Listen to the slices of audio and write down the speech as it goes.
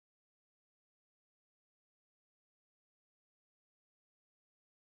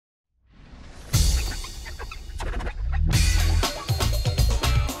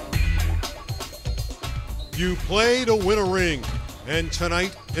You play to win a ring, and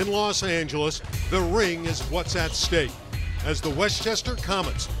tonight in Los Angeles, the ring is what's at stake. As the Westchester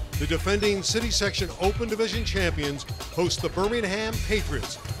Comets, the defending City Section Open Division champions, host the Birmingham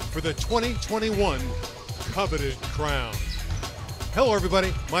Patriots for the 2021 coveted crown. Hello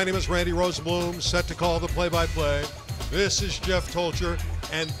everybody, my name is Randy Rosenblum, set to call the play-by-play. This is Jeff Tolcher,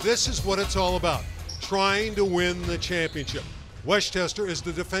 and this is what it's all about, trying to win the championship. Westchester is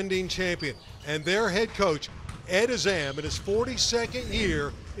the defending champion, and their head coach, Ed Azam, in his 42nd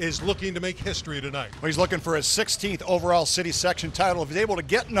year, is looking to make history tonight. Well, he's looking for his 16th overall city section title. If he's able to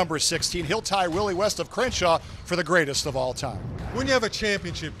get number 16, he'll tie Willie West of Crenshaw for the greatest of all time. When you have a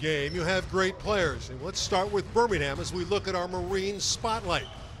championship game, you have great players. And let's start with Birmingham as we look at our Marine spotlight.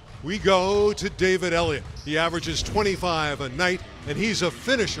 We go to David Elliott. He averages 25 a night, and he's a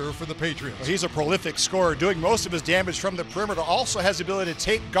finisher for the Patriots. Well, he's a prolific scorer, doing most of his damage from the perimeter. Also has the ability to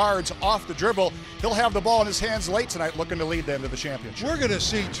take guards off the dribble. He'll have the ball in his hands late tonight, looking to lead them to the championship. We're going to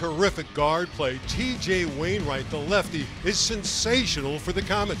see terrific guard play. T.J. Wainwright, the lefty, is sensational for the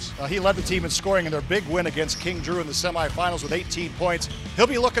Comets. He led the team in scoring in their big win against King Drew in the semifinals with 18 points. He'll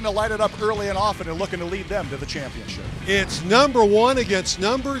be looking to light it up early and often and looking to lead them to the championship. It's number 1 against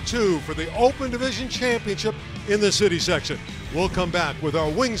number 2 for the Open Division Championship in the City Section. We'll come back with our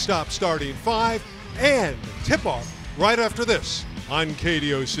Wingstop starting 5 and tip-off right after this on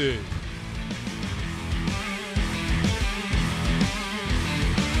KDOC.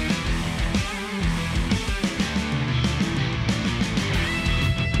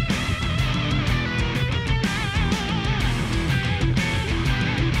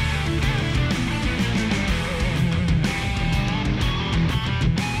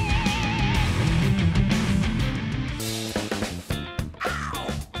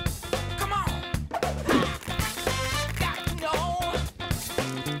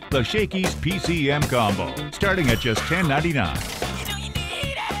 The Shakey's PCM combo, starting at just $10.99.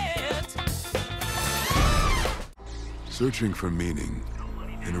 Searching for meaning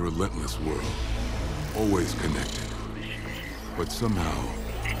in a relentless world, always connected, but somehow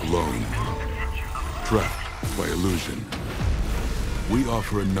alone, trapped by illusion. We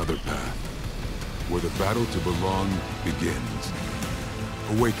offer another path, where the battle to belong begins.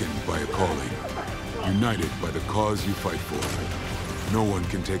 Awakened by a calling, united by the cause you fight for. No one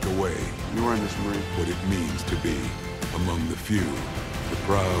can take away what it means to be among the few, the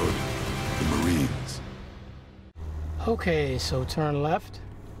proud, the Marines. Okay, so turn left.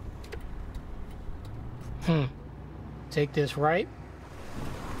 Take this right.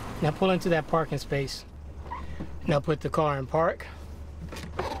 Now pull into that parking space. Now put the car in park.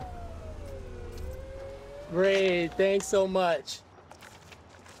 Great, thanks so much.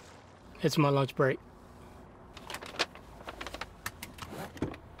 It's my lunch break.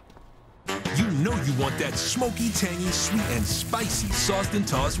 You know you want that smoky, tangy, sweet, and spicy sauced and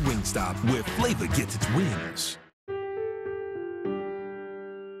tossed Wingstop, where flavor gets its wings.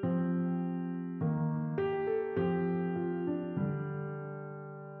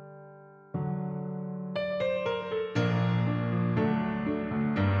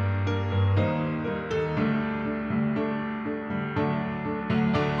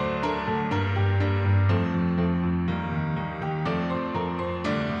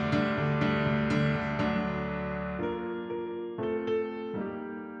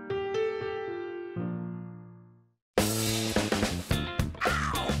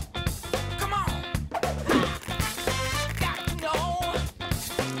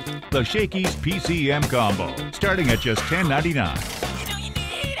 The Shakey's PCM combo, starting at just $10.99.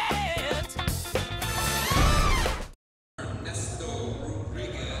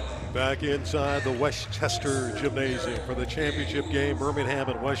 Back inside the Westchester Gymnasium for the championship game, Birmingham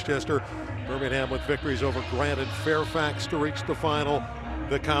and Westchester. Birmingham with victories over Grant and Fairfax to reach the final.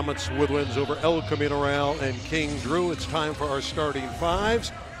 The Comets with wins over El Camino Real and King Drew. It's time for our starting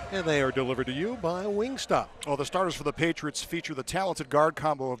 5s. And they are delivered to you by Wingstop. Well, the starters for the Patriots feature the talented guard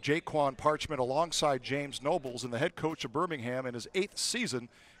combo of Jaquan Parchment alongside James Nobles, and the head coach of Birmingham in his 8th season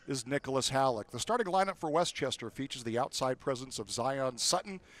is Nicholas Halleck. The starting lineup for Westchester features the outside presence of Zion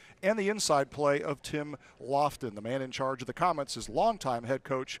Sutton and the inside play of Tim Lofton. The man in charge of the Comets is longtime head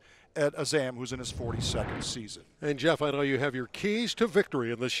coach Ed Azam, who's in his 42nd season. And Jeff, I know you have your keys to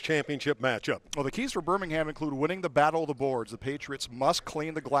victory in this championship matchup. Well, the keys for Birmingham include winning the battle of the boards. The Patriots must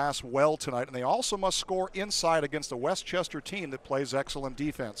clean the glass well tonight, and they also must score inside against a Westchester team that plays excellent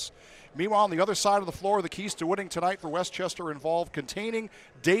defense. Meanwhile, on the other side of the floor, the keys to winning tonight for Westchester involve containing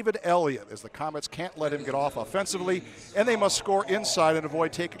David Elliott, as the Comets can't let him get off offensively, and they must score inside and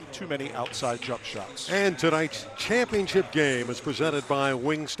avoid taking too many outside jump shots. And tonight's championship game is presented by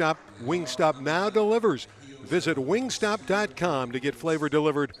Wingstop. Wingstop now delivers Visit wingstop.com to get flavor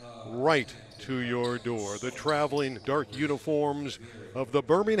delivered right to your door. The traveling dark uniforms of the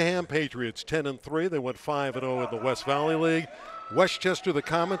Birmingham Patriots, 10-3. They went 5-0 in the West Valley League. Westchester, the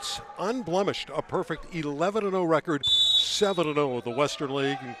Comets, unblemished, a perfect 11-0 record, 7-0 of the Western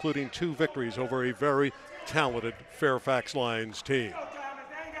League, including 2 victories over a very talented Fairfax Lions team.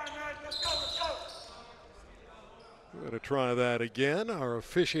 We're going to try that again. Our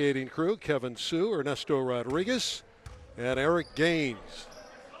officiating crew, Kevin Sue, Ernesto Rodriguez, and Eric Gaines.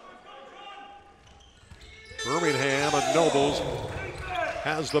 Birmingham and Nobles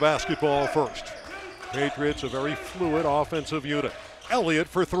has the basketball first. Patriots, a very fluid offensive unit. Elliott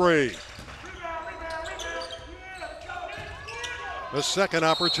for 3. The second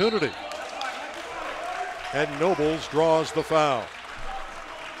opportunity. And Nobles draws the foul.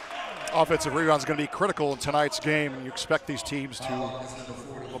 Offensive rebound is going to be critical in tonight's game, and you expect these teams to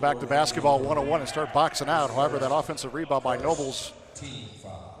go back to basketball 101 and start boxing out. However, that offensive rebound by Nobles, doing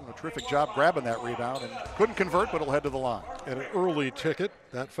a terrific job grabbing that rebound, and couldn't convert, but it'll head to the line. And an early ticket,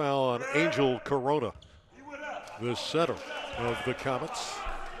 that foul on Angel Corona, the center of the Comets.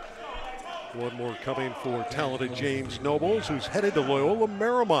 One more coming for talented James Nobles, who's headed to Loyola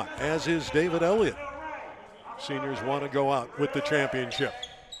Marymount, as is David Elliott. Seniors want to go out with the championship.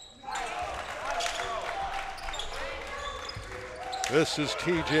 This is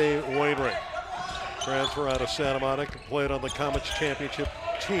T.J. Wainwright, transfer out of Santa Monica, played on the Comets championship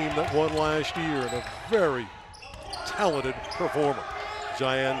team that won last year, and a very talented performer.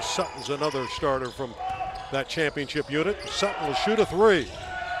 Zion Sutton's another starter from that championship unit. Sutton will shoot a 3.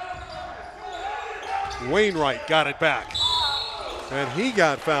 Wainwright got it back, and he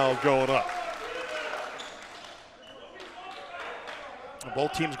got fouled going up.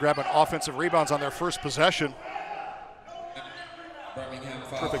 Both teams grabbing offensive rebounds on their first possession.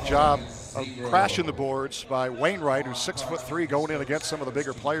 Terrific job of crashing the boards by Wainwright, who's 6'3", going in against some of the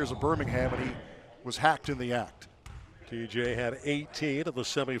bigger players of Birmingham, and he was hacked in the act. TJ had 18 of the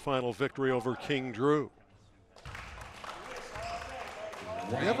semifinal victory over King Drew.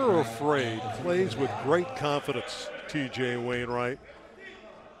 Never afraid, plays with great confidence, TJ Wainwright.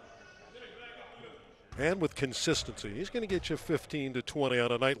 And with consistency. He's going to get you 15 to 20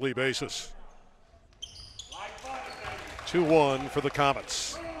 on a nightly basis. 2-1 for the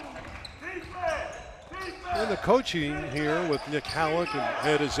Comets. And the coaching here with Nick Halleck and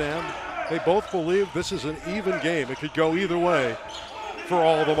Ed Azam, they both believe this is an even game. It could go either way for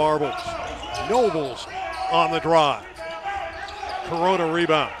all the marbles. Nobles on the drive. Corona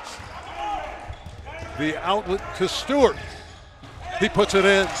rebounds. The outlet to Stewart. He puts it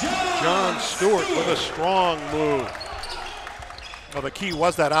in. John Stewart with a strong move. Well, the key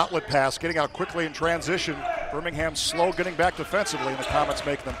was that outlet pass, getting out quickly in transition. Birmingham slow getting back defensively, and the Comets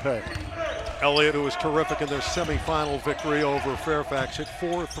make them pay. Elliott, who was terrific in their semifinal victory over Fairfax, hit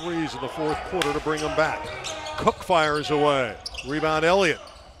 4 threes in the fourth quarter to bring them back. Cook fires away. Rebound Elliott.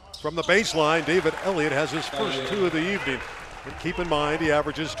 From the baseline, David Elliott has his first 2 of the evening. And keep in mind, he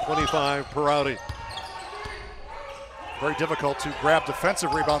averages 25 per outing. Very difficult to grab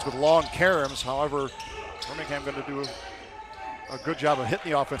defensive rebounds with long caroms. However, Birmingham going to do a good job of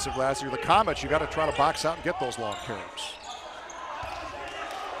hitting the offensive glass. You're the Comets, you got to try to box out and get those long caroms.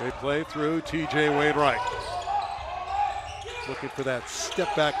 They play through T.J. Wainwright. Looking for that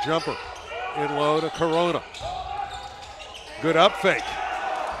step back jumper. In low to Corona. Good up fake.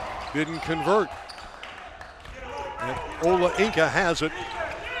 Didn't convert. And Ola Inca has it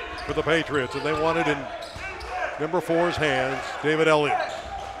for the Patriots, and they want it in number 4's hands, David Elliott.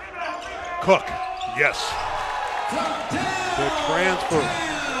 Cook, yes. The transfer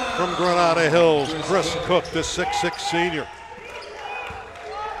from Granada Hills, Chris Cook, the 6'6" senior.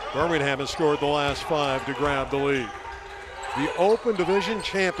 Birmingham has scored the last 5 to grab the lead. The Open Division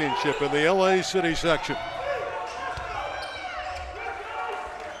Championship in the LA City section.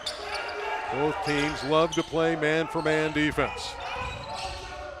 Both teams love to play man-for-man defense.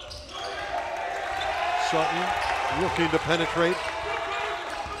 Sutton looking to penetrate,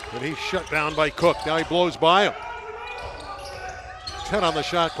 and he's shut down by Cook. Now he blows by him. 10 on the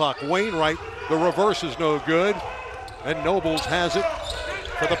shot clock. Wainwright, the reverse is no good, and Nobles has it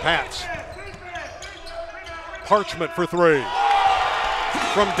for the Pats. Parchment for 3.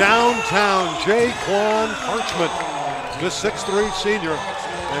 From downtown, Jaquan Parchment, the 6'3" senior,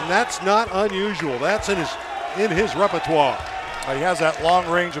 and that's not unusual. That's in his repertoire. He has that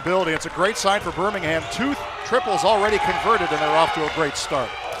long-range ability. It's a great sign for Birmingham. 2 triples already converted, and they're off to a great start.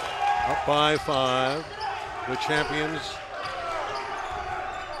 Up by 5. The champions,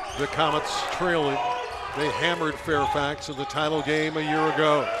 the Comets, trailing. They hammered Fairfax in the title game a year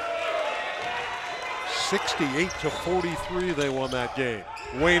ago. 68-43 they won that game.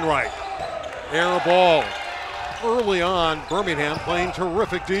 Wainwright, air ball. Early on, Birmingham playing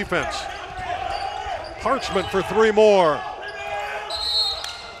terrific defense. Parchment for 3 more.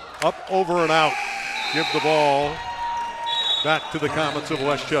 Up, over, and out. Give the ball back to the Comets of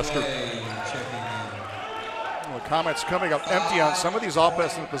Westchester. Well, the Comets coming up empty on some of these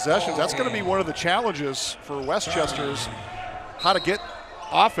offensive possessions. That's going to be one of the challenges for Westchester's, how to get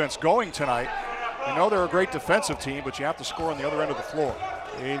offense going tonight. You know they're a great defensive team, but you have to score on the other end of the floor.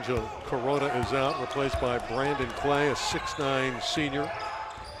 Angel Carota is out, replaced by Brandon Clay, a 6'9 senior.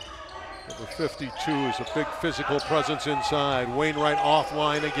 Number 52 is a big physical presence inside. Wainwright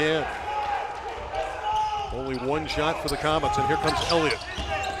offline again. Only one shot for the Comets, and here comes Elliott.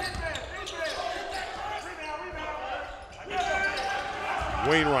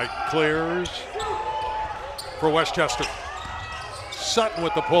 Wainwright clears for Westchester. Sutton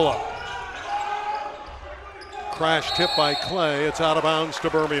with the pull-up. Crash tip by Clay. It's out of bounds to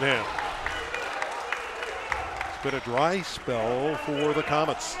Birmingham. It's been a dry spell for the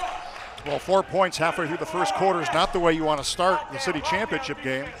Comets. Well, 4 points halfway through the first quarter is not the way you want to start the city championship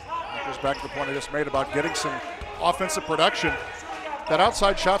game. It goes back to the point I just made about getting some offensive production. That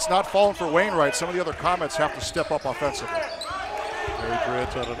outside shot's not falling for Wainwright. Some of the other Comets have to step up offensively.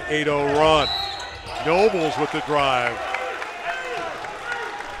 Patriots on an 8-0 run. Nobles with the drive.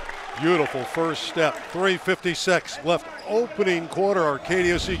 Beautiful first step. 3:56 left, opening quarter.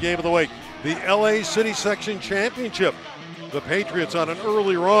 Arcadia C game of the week. The LA City Section Championship. The Patriots on an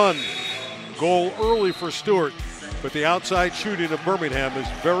early run. Goal early for Stewart, but the outside shooting of Birmingham is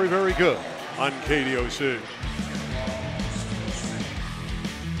very, very good on KDOC.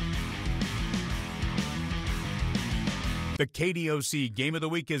 The KDOC Game of the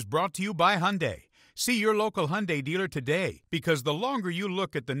Week is brought to you by Hyundai. See your local Hyundai dealer today, because the longer you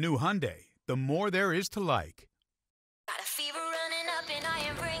look at the new Hyundai, the more there is to like. Got a fever running up and I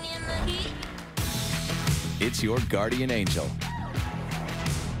am bringing the heat. It's your guardian angel.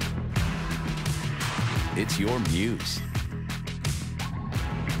 It's your muse.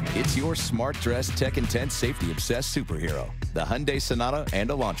 It's your smart dressed, tech intense, safety obsessed superhero, the Hyundai Sonata and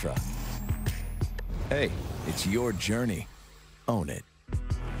Elantra. Hey, it's your journey. Own it.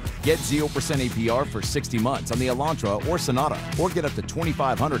 Get 0% APR for 60 months on the Elantra or Sonata, or get up to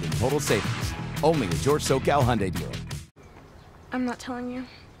 $2,500 in total savings. Only at your SoCal Hyundai dealer. I'm not telling you.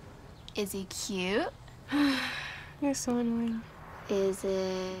 Is he cute? You're so annoying. Is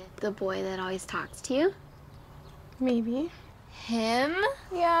it the boy that always talks to you? Maybe. Him?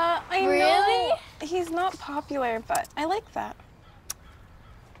 Yeah, I Really? know. He's not popular, but I like that.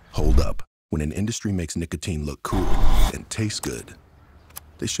 Hold up. When an industry makes nicotine look cool and taste good,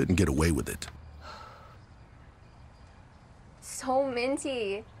 they shouldn't get away with it. So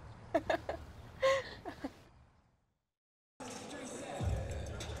minty.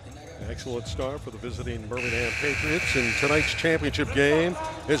 Excellent start for the visiting Birmingham Patriots, and tonight's championship game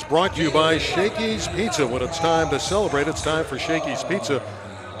is brought to you by Shakey's Pizza. When it's time to celebrate, it's time for Shakey's Pizza.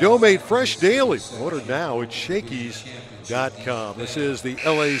 Dough made fresh daily. Order now at Shakey's.com. This is the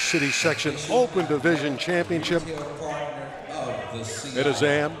LA City Section Open Division Championship.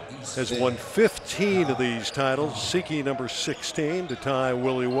 Edizam has won 15 of these titles, seeking number 16 to tie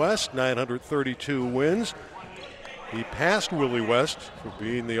Willie West, 932 wins. He passed Willie West for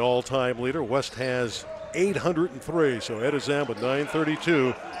being the all-time leader. West has 803, so Edizam with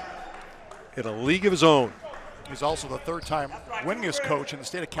 932 in a league of his own. He's also the third-time winningest coach in the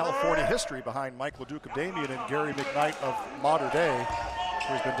state of California history, behind Mike LeDuc of Damien and Gary McKnight of Mater Dei.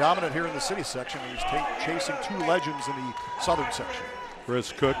 So he's been dominant here in the city section. He's chasing 2 legends in the southern section.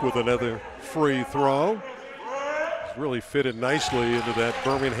 Chris Cook with another free throw. He's really fitted nicely into that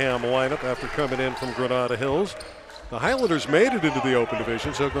Birmingham lineup after coming in from Granada Hills. The Highlanders made it into the Open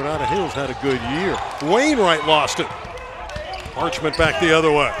Division, so Granada Hills had a good year. Wainwright lost it. Parchment back the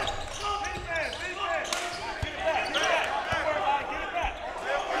other way.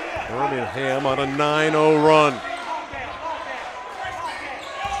 Birmingham on a 9-0 run.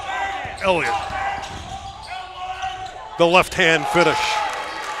 Elliott. The left-hand finish.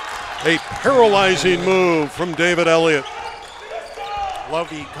 A paralyzing move from David Elliott. Love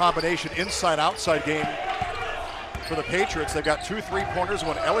the combination inside-outside game for the Patriots. They've got 2 3-pointers.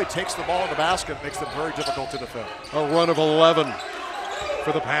 When Elliott takes the ball in the basket, it makes them very difficult to defend. A run of 11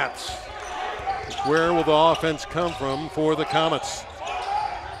 for the Pats. Where will the offense come from for the Comets?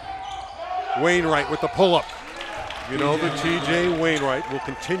 Wainwright with the pull-up. You know that TJ Wainwright will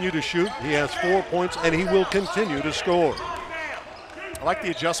continue to shoot. He has 4 points, and he will continue to score. I like the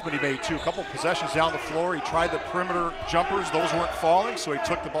adjustment he made, too. A couple possessions down the floor. He tried the perimeter jumpers. Those weren't falling, so he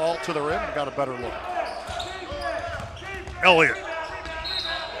took the ball to the rim and got a better look. Elliott.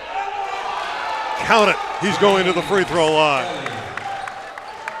 Count it. He's going to the free throw line.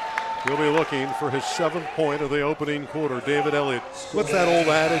 He'll be looking for his 7th point of the opening quarter. David Elliott. What's that old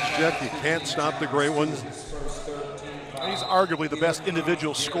adage, Jeff? You can't stop the great ones. He's arguably the best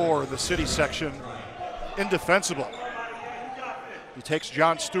individual scorer in the city section. Indefensible. He takes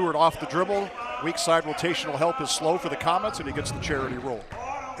John Stewart off the dribble. Weak side rotational help is slow for the Comets, and he gets the charity roll.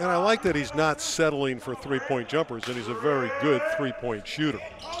 And I like that he's not settling for three-point jumpers, and he's a very good three-point shooter.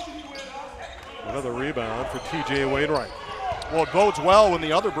 Another rebound for T.J. Wainwright. Well, it bodes well when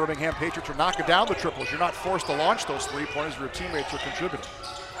the other Birmingham Patriots are knocking down the triples. You're not forced to launch those three-pointers. Your teammates are contributing.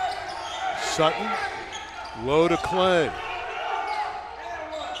 Sutton, low to Clay.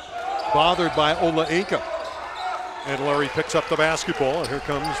 Bothered by Ola Inca. And Larry picks up the basketball, and here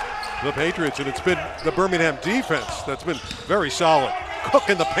comes the Patriots. And it's been the Birmingham defense that's been very solid. Cook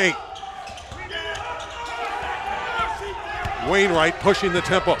in the paint. Wainwright pushing the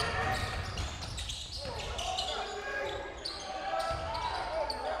tempo.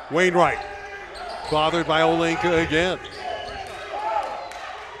 Wainwright, bothered by Olenka again.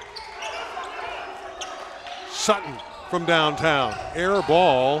 Sutton from downtown. Air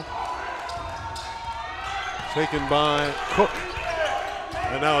ball taken by Cook.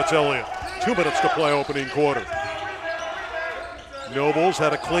 And now it's Elliott. 2 minutes to play opening quarter. Nobles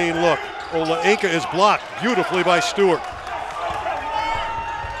had a clean look. Olenka is blocked beautifully by Stewart.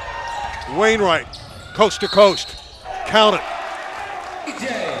 Wainwright, coast to coast. Count it.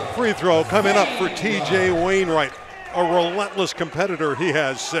 Free throw coming up for T.J. Wainwright, a relentless competitor. He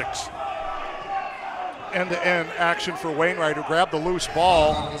has 6. End-to-end action for Wainwright, who grabbed the loose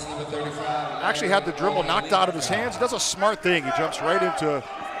ball. Actually had the dribble knocked out of his hands. He does a smart thing. He jumps right into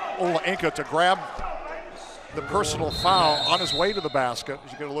Ola Inca to grab the personal foul on his way to the basket.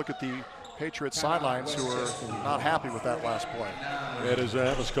 You're going to look at the Patriots sidelines, who are not happy with that last play. Ed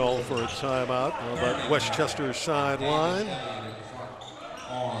Azab is called for a timeout on that Westchester sideline.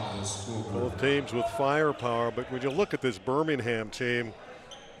 Both teams with firepower, but when you look at this Birmingham team,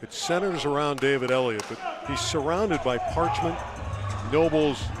 it centers around David Elliott, but he's surrounded by Parchment,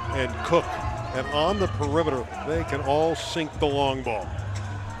 Nobles, and Cook. And on the perimeter, they can all sink the long ball.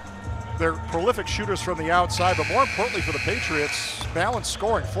 They're prolific shooters from the outside, but more importantly for the Patriots, balanced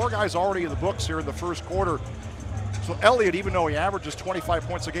scoring. 4 guys already in the books here in the first quarter. So Elliott, even though he averages 25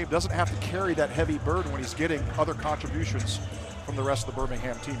 points a game, doesn't have to carry that heavy burden when he's getting other contributions from the rest of the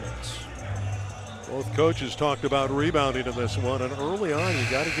Birmingham teammates. Both coaches talked about rebounding in this one, and early on you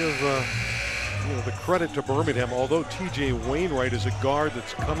got to give the credit to Birmingham, although T.J. Wainwright is a guard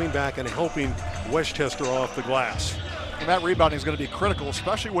that's coming back and helping Westchester off the glass. And that rebounding is going to be critical,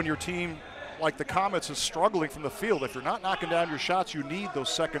 especially when your team, like the Comets, is struggling from the field. If you're not knocking down your shots, you need those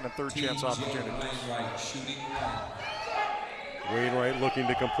second and third chance opportunities. Wainwright looking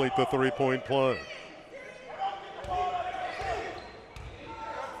to complete the three-point play.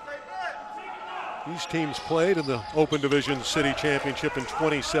 These teams played in the Open Division City Championship in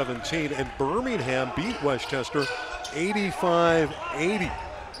 2017, and Birmingham beat Westchester 85-80.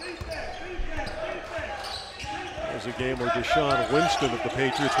 It was a game where Deshaun Winston of the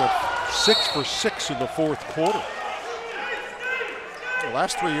Patriots went 6 for 6 in the fourth quarter. The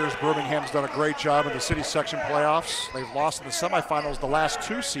last 3 years, Birmingham's done a great job in the city section playoffs. They've lost in the semifinals the last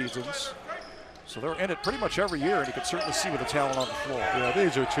 2 seasons. So they're in it pretty much every year, and you can certainly see with the talent on the floor. Yeah,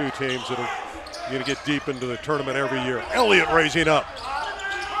 these are 2 teams that are going to get deep into the tournament every year. Elliott raising up.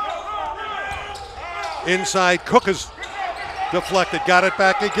 Inside, Cook is deflected, got it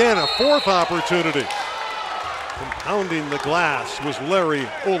back again, a 4th opportunity. Compounding the glass was Larry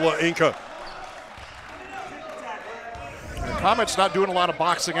Ola Inca. The Comets not doing a lot of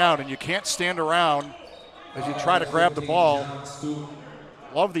boxing out, and you can't stand around as you try to grab the ball.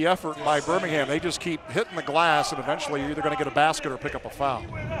 Love the effort by Birmingham. They just keep hitting the glass, and eventually you're either going to get a basket or pick up a foul.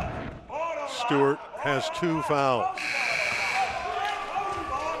 Stewart has 2 fouls.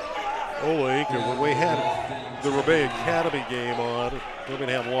 Ola Inca, when we had the Rebay Academy game on,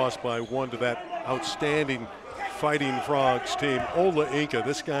 Birmingham lost by 1 to that outstanding Fighting Frogs team. Ola Inca,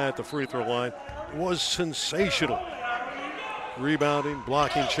 this guy at the free throw line, was sensational. Rebounding,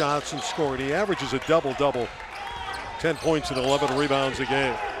 blocking shots, and scoring. He averages a double-double, 10 points and 11 rebounds a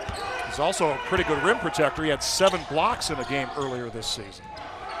game. He's also a pretty good rim protector. He had 7 blocks in a game earlier this season.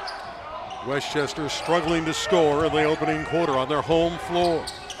 Westchester struggling to score in the opening quarter on their home floor.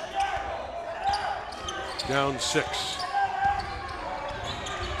 Down 6.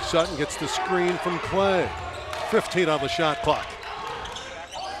 Sutton gets the screen from Clay. 15 on the shot clock.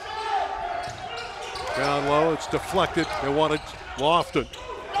 Down low, it's deflected. They wanted Lofton.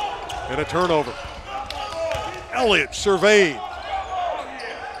 And a turnover. Elliott surveyed.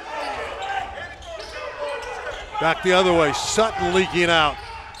 Back the other way, Sutton leaking out.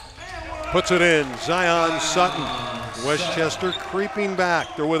 Puts it in, Zion Sutton. Westchester creeping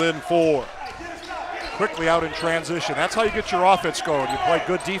back, they're within 4. Quickly out in transition. That's how you get your offense going. You play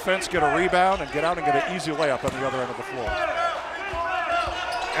good defense, get a rebound, and get out and get an easy layup on the other end of the floor.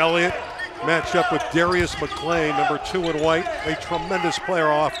 Elliott matched up with Darius McLean, number 2 in white, a tremendous player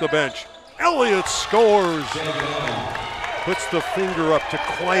off the bench. Elliott scores. Puts the finger up to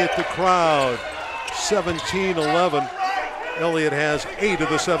quiet the crowd. 17-11. Elliott has 8 of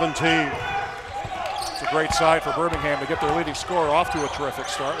the 17. It's a great side for Birmingham to get their leading scorer off to a terrific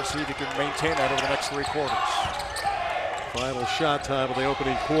start. We'll see if he can maintain that over the next 3 quarters. Final shot time of the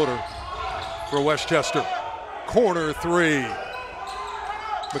opening quarter for Westchester. Corner 3.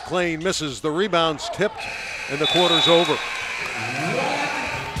 McLean misses, the rebound's tipped, and the quarter's over.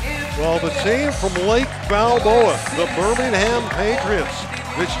 Well, the team from Lake Balboa, the Birmingham Patriots,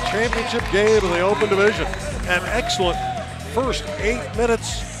 this championship game in the Open Division. An excellent first 8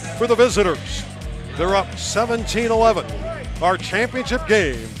 minutes for the visitors. They're up 17-11. Our championship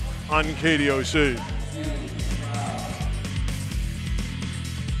game on KDOC.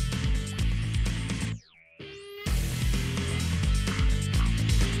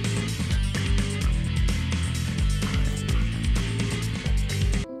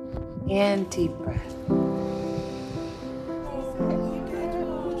 And deep breath.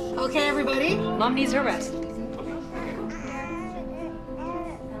 Okay, everybody. Mom needs her rest.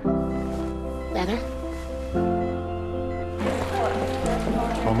 Better?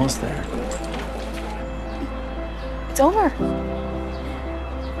 Almost there. It's over.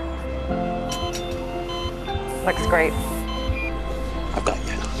 Looks great. I've got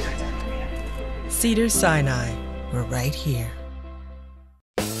you. Cedars-Sinai. We're right here.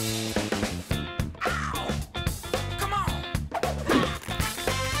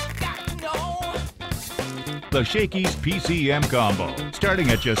 The Shakey's PCM combo, starting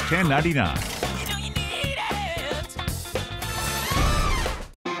at just $10.99.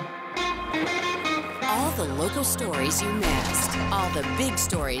 All the local stories you missed. All the big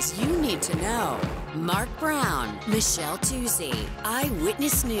stories you need to know. Mark Brown, Michelle Tuzzi,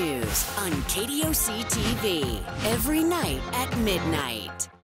 Eyewitness News on KDOC TV. Every night at midnight.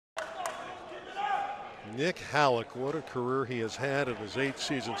 Nick Halleck, what a career he has had in his 8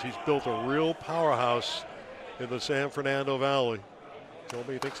 seasons. He's built a real powerhouse in the San Fernando Valley. Told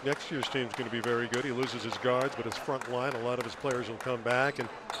me he thinks next year's team's going to be very good. He loses his guards, but his front line, a lot of his players will come back. And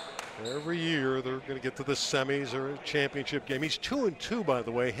every year they're going to get to the semis or a championship game. He's 2-2, by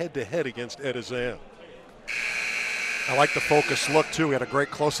the way, head-to-head against Edison. I like the focused look, too. We had a great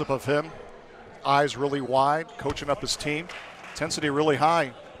close-up of him. Eyes really wide, coaching up his team. Intensity really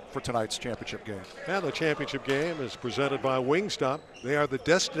high for tonight's championship game. And the championship game is presented by Wingstop. They are the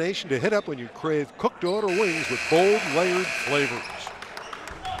destination to hit up when you crave cooked order wings with bold, layered flavors.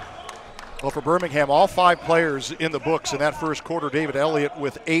 Well, for Birmingham, all 5 players in the books in that first quarter. David Elliott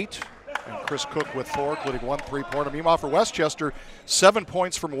with 8 and Chris Cook with 4, including 1 3-pointer. Meanwhile, for Westchester, 7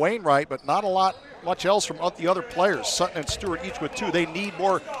 points from Wainwright, but not much else from the other players. Sutton and Stewart each with 2. They need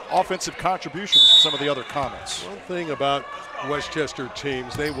more offensive contributions from some of the other comments. One thing about Westchester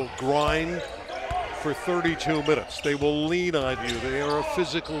teams, they will grind for 32 minutes. They will lean on you. They are a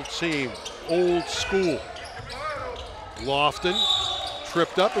physical team, old school. Lofton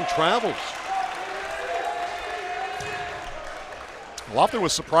tripped up and travels. Lofton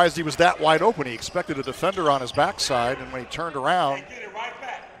was surprised he was that wide open. He expected a defender on his backside, and when he turned around,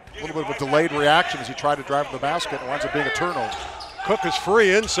 a little bit of a delayed reaction as he tried to drive to the basket, and winds up being a turnover. Cook is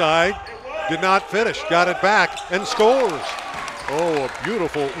free inside, did not finish, got it back, and scores. Oh, a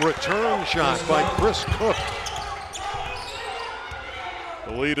beautiful return shot by Chris Cook.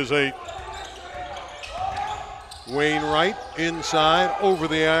 The lead is 8. Wainwright inside, over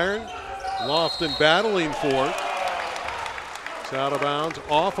the iron. Lofton battling for it. It's out of bounds,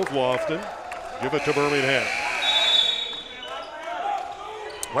 off of Lofton. Give it to Birmingham.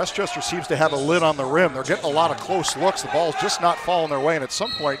 Westchester seems to have a lid on the rim. They're getting a lot of close looks. The ball's just not falling their way, and at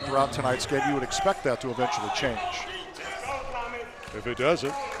some point throughout tonight's game, you would expect that to eventually change. If it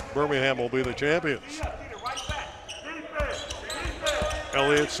doesn't, Birmingham will be the champions.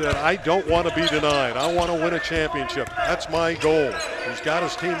 Elliott said, I don't want to be denied. I want to win a championship. That's my goal. He's got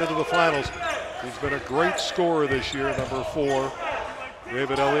his team into the finals. He's been a great scorer this year, number 4.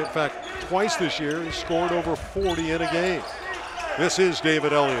 David Elliott, in fact, twice this year, he scored over 40 in a game. This is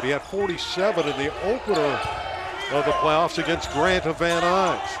David Elliott. He had 47 in the opener of the playoffs against Grant of Van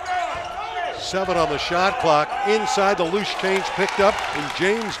Nuys. 7 on the shot clock. Inside, the loose change picked up, and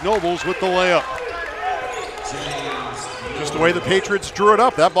James Nobles with the layup. Just the way the Patriots drew it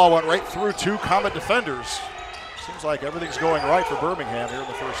up, that ball went right through two Comet defenders. Seems like everything's going right for Birmingham here in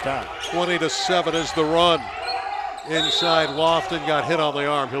the first half. 20-7 is the run. Inside, Lofton got hit on the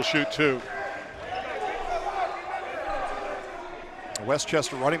arm. He'll shoot two.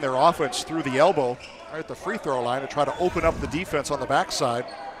 Westchester running their offense through the elbow right at the free throw line to try to open up the defense on the backside.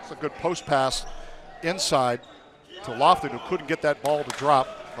 It's a good post pass inside to Lofton, who couldn't get that ball to drop.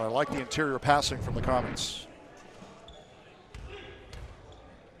 But I like the interior passing from the Comets.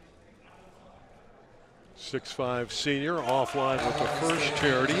 6'5" senior, offline with the first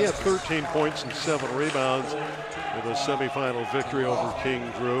charity. He had 13 points and 7 rebounds with a semifinal victory over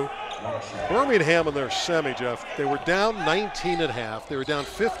King Drew. Birmingham in their semi, Jeff, they were down 19 at half. They were down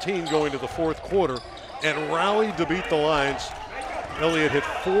 15 going to the fourth quarter and rallied to beat the Lions. Elliott hit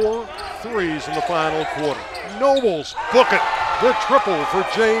 4 threes in the final quarter. Nobles book it. The triple for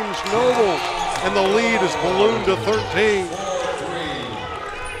James Nobles. And the lead is ballooned to 13.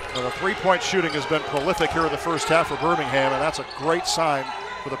 Well, the three-point shooting has been prolific here in the first half for Birmingham, and that's a great sign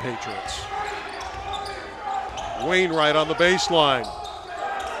for the Patriots. Wainwright on the baseline.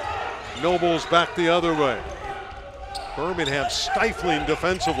 Nobles back the other way. Birmingham stifling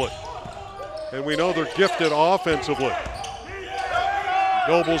defensively. And we know they're gifted offensively.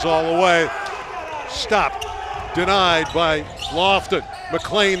 Nobles all the way. Stopped. Denied by Lofton.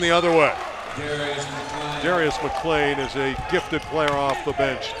 McLean the other way. Darius McLean is a gifted player off the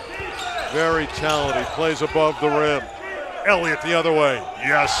bench. Very talented. Plays above the rim. Elliott the other way.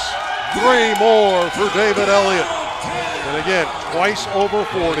 Yes. 3 more for David Elliott. And again, twice over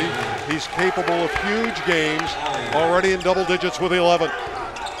 40. He's capable of huge games. Already in double digits with 11.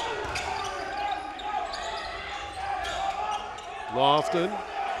 Lofton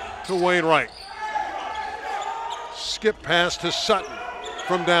to Wainwright. Skip pass to Sutton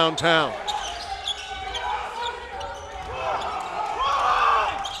from downtown.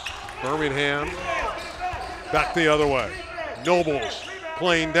 Birmingham back the other way. Nobles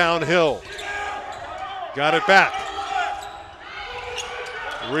playing downhill. Got it back.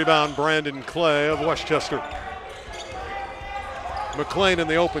 Rebound Brandon Clay of Westchester. McLean in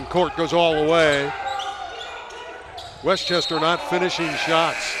the open court goes all the way. Westchester not finishing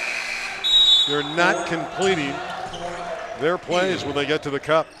shots. They're not completing their plays when they get to the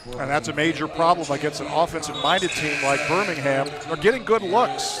cup. And that's a major problem against an offensive-minded team like Birmingham. They're getting good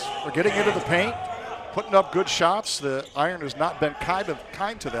looks. They're getting into the paint, putting up good shots. The iron has not been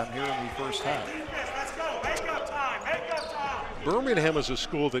kind to them here in the first half. Birmingham is a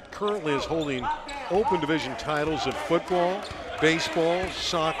school that currently is holding open division titles in football, baseball,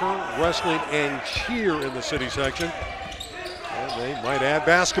 soccer, wrestling, and cheer in the city section. And they might add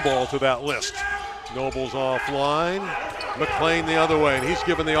basketball to that list. Nobles offline. McLean the other way, and he's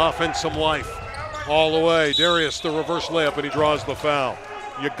given the offense some life. All the way. Darius the reverse layup, and he draws the foul.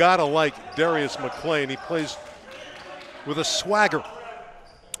 You gotta like Darius McLean. He plays with a swagger.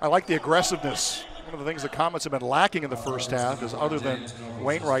 I like the aggressiveness. One of the things the Comets have been lacking in the first half is, other than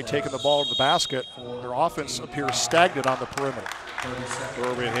Wainwright taking the ball to the basket, their offense appears stagnant on the perimeter.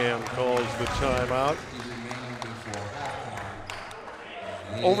 Birmingham calls the timeout.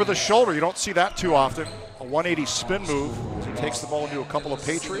 Over the shoulder, you don't see that too often. A 180 spin move as he takes the ball into a couple of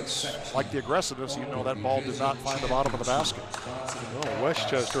Patriots. Like the aggressiveness, you know that ball did not find the bottom of the basket. No,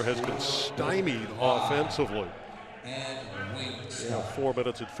 Westchester has been stymied offensively. 4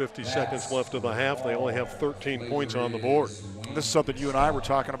 minutes and 50 seconds left of the half. They only have 13 points on the board. This is something you and I were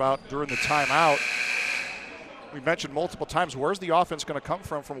talking about during the timeout. We mentioned multiple times, where's the offense going to come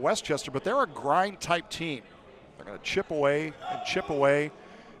from Westchester? But they're a grind-type team. They're going to chip away and chip away.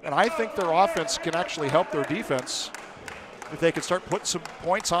 And I think their offense can actually help their defense if they can start putting some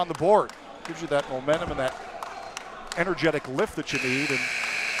points on the board. Gives you that momentum and that energetic lift that you need. And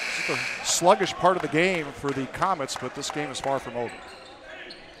it's just a sluggish part of the game for the Comets, but this game is far from over.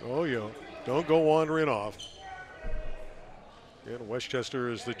 Oh, yeah. Don't go wandering off. And Westchester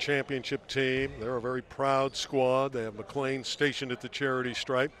is the championship team. They're a very proud squad. They have McLean stationed at the charity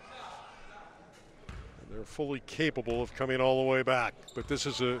stripe. They're fully capable of coming all the way back. But this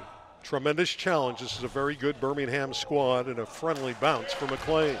is a tremendous challenge. This is a very good Birmingham squad and a friendly bounce for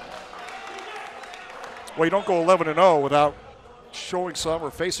McLean. Well, you don't go 11-0 without showing some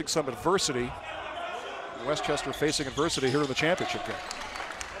or facing some adversity. Westchester facing adversity here in the championship game.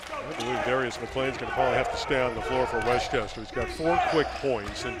 I believe Darius McLean's going to probably have to stay on the floor for Westchester. He's got 4 quick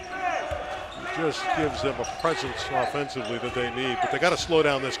points, and it just gives them a presence offensively that they need. But they got to slow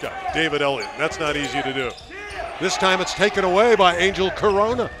down this guy, David Elliott. That's not easy to do. This time it's taken away by Angel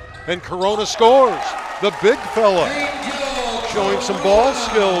Corona, and Corona scores. The big fella showing some ball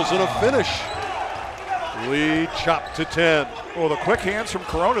skills and a finish. Lead chopped to 10. Well, the quick hands from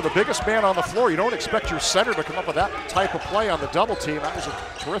Corona, the biggest man on the floor. You don't expect your center to come up with that type of play on the double team. That was a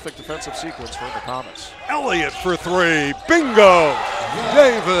terrific defensive sequence for the Comets. Elliott for three. Bingo!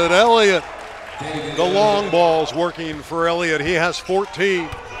 David Elliott. The long ball's working for Elliott. He has 14. And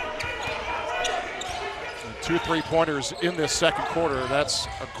 2 3-pointers in this second quarter. That's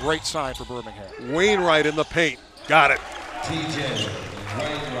a great sign for Birmingham. Wainwright in the paint. Got it.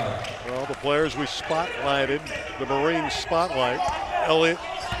 Well, the players we spotlighted, the Marines spotlight, Elliott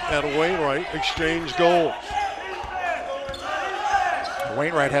and Wainwright exchange goals.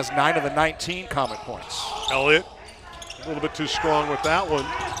 Wainwright has 9 of the 19 Comet points. Elliott, a little bit too strong with that one.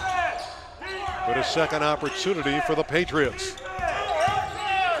 But a second opportunity for the Patriots.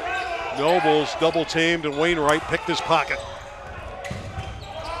 Nobles double teamed and Wainwright picked his pocket.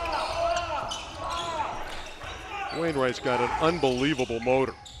 Wainwright's got an unbelievable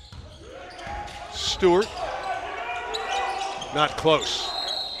motor. Stewart, not close.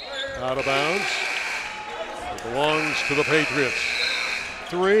 Out of bounds. It belongs to the Patriots.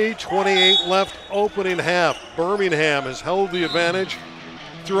 3:28 left, opening half. Birmingham has held the advantage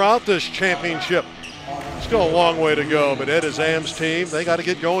throughout this championship. Still a long way to go, but Ed Azam's team, they got to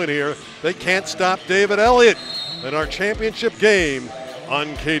get going here. They can't stop David Elliott in our championship game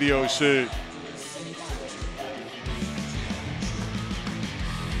on KDOC.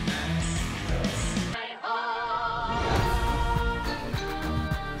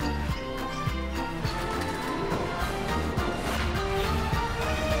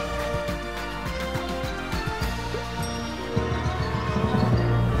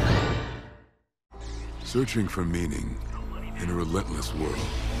 Searching for meaning in a relentless world,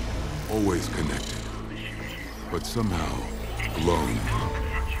 always connected, but somehow alone,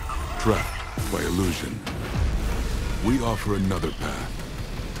 trapped by illusion. We offer another path,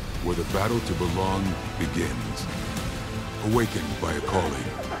 where the battle to belong begins. Awakened by a calling,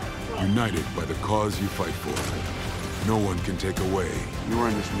 united by the cause you fight for. No one can take away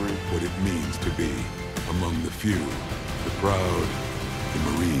what it means to be among the few, the proud,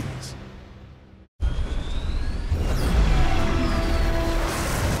 the Marines.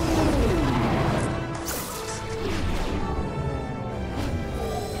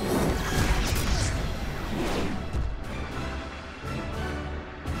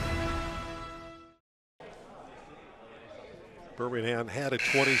 Birmingham had a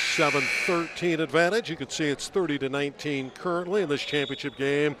 27-13 advantage. You can see it's 30-19 currently, and this championship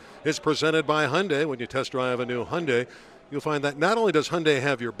game is presented by Hyundai. When you test drive a new Hyundai, you'll find that not only does Hyundai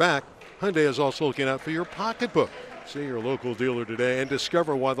have your back, Hyundai is also looking out for your pocketbook. See your local dealer today and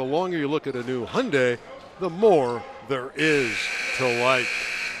discover why the longer you look at a new Hyundai, the more there is to like.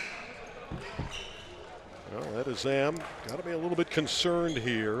 Well, that is Zam. Got to be a little bit concerned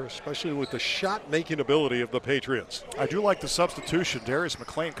here, especially with the shot-making ability of the Patriots. I do like the substitution. Darius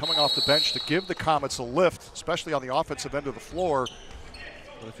McLean coming off the bench to give the Comets a lift, especially on the offensive end of the floor.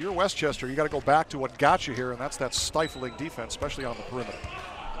 But if you're Westchester, you got to go back to what got you here, and that's that stifling defense, especially on the perimeter.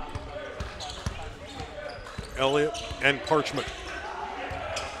 Elliott and Parchment.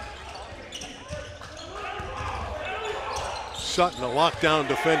 Sutton, a lockdown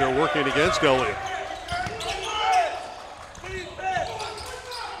defender, working against Elliott.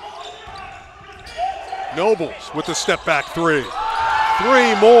 Nobles with the step back three.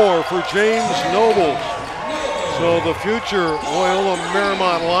 3 more for James Nobles. So the future Loyola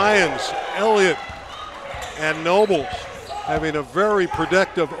Marymount Lions, Elliott and Nobles, having a very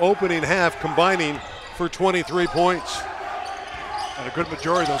productive opening half, combining for 23 points. And a good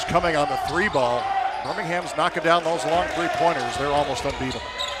majority of those coming on the 3-ball. Birmingham's knocking down those long 3-pointers. They're almost unbeatable.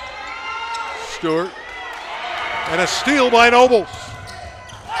 Stewart, and a steal by Nobles.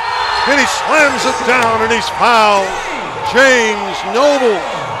 And he slams it down, and he's fouled. James Noble.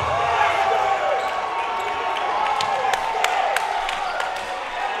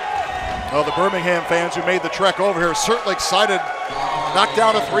 Well, the Birmingham fans who made the trek over here are certainly excited. Knock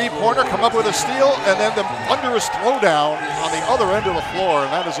down a 3-pointer, come up with a steal, and then the thunderous throwdown on the other end of the floor,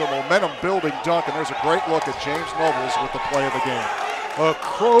 and that is a momentum-building dunk, and there's a great look at James Nobles with the play of the game. A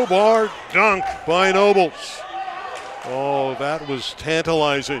crowbar dunk by Nobles. Oh, that was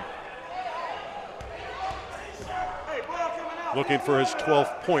tantalizing. Looking for his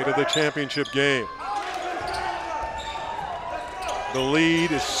 12th point of the championship game. The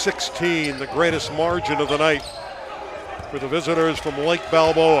lead is 16, the greatest margin of the night for the visitors from Lake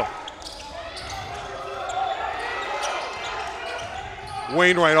Balboa.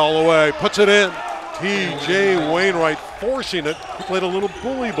 Wainwright all the way, puts it in. T.J. Wainwright forcing it. He played a little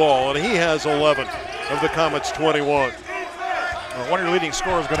bully ball, and he has 11 of the Comets' 21. One of your leading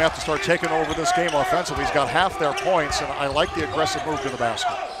scorers is going to have to start taking over this game offensively. He's got half their points, and I like the aggressive move to the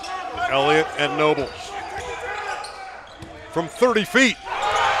basket. Elliott and Nobles. From 30 feet.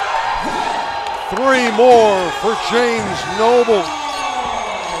 3 more for James Noble.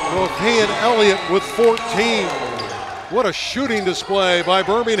 Both he and Elliott with 14. What a shooting display by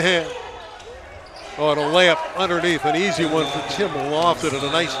Birmingham. Oh, and a layup underneath. An easy one for Tim Lofton and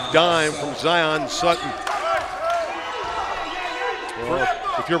a nice dime from Zion Sutton. Well,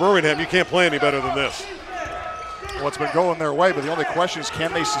 if you're Birmingham, you can't play any better than this. Well, it's been going their way, but the only question is,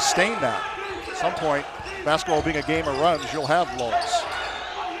 can they sustain that? At some point, basketball being a game of runs, you'll have lulls.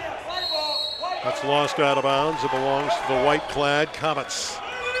 That's lost out of bounds. It belongs to the white-clad Comets.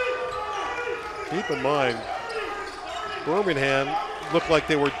 Keep in mind, Birmingham looked like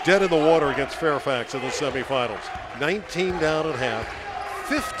they were dead in the water against Fairfax in the semifinals. 19 down at half,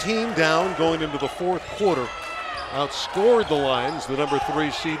 15 down going into the fourth quarter. Outscored the Lions, the number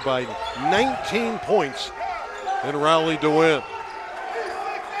 3 seed, by 19 points and rallied to win.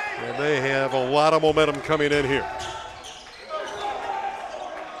 And they have a lot of momentum coming in here.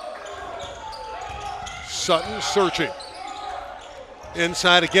 Sutton searching.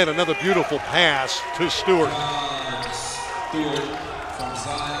 Inside again, another beautiful pass to Stewart.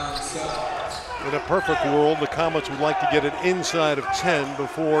 In a perfect world, the Comets would like to get it inside of 10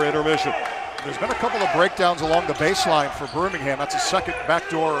 before intermission. There's been a couple of breakdowns along the baseline for Birmingham. That's a second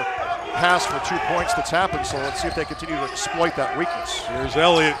backdoor pass for 2 points that's happened, so let's see if they continue to exploit that weakness. Here's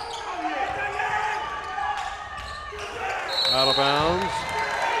Elliott. Out of bounds.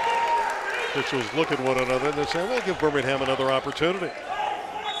 Officials look at one another and they say, we'll give Birmingham another opportunity.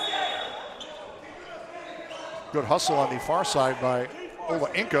 Good hustle on the far side by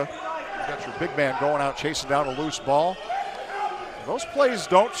Ola Inca. You got your big man going out chasing down a loose ball. Those plays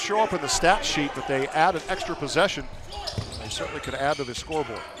don't show up in the stat sheet, but they add an extra possession. They certainly could add to the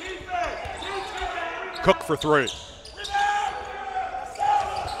scoreboard. Cook for 3.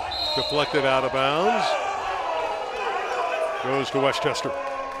 Deflected out of bounds. Goes to Westchester.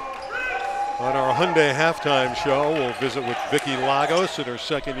 On our Hyundai halftime show, we'll visit with Vicki Lagos in her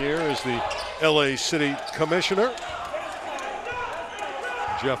second year as the LA City Commissioner.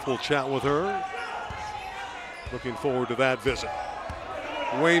 Jeff will chat with her. Looking forward to that visit.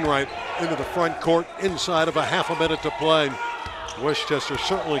 Wainwright into the front court, inside of a half a minute to play. Westchester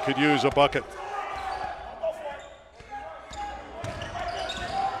certainly could use a bucket.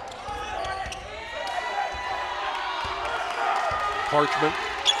 Parchment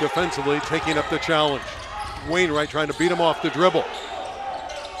defensively taking up the challenge. Wainwright trying to beat him off the dribble.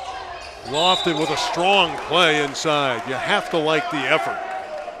 Lofton with a strong play inside. You have to like the effort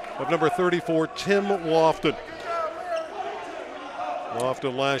of number 34, Tim Lofton.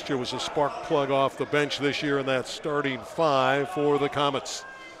 Lofton last year was a spark plug off the bench this year in that starting 5 for the Comets.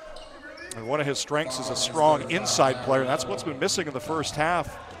 And one of his strengths is a strong inside player, and that's what's been missing in the first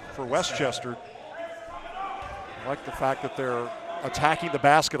half for Westchester. I like the fact that they're attacking the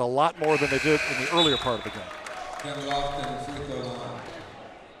basket a lot more than they did in the earlier part of the game.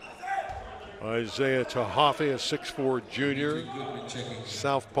 Isaiah Tahafe, a 6'4 junior,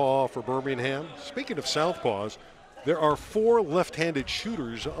 southpaw for Birmingham. Speaking of southpaws, there are 4 left-handed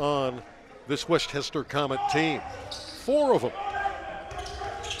shooters on this Westchester Comet team. 4 of them.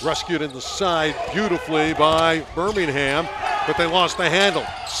 Rescued in the side beautifully by Birmingham, but they lost the handle.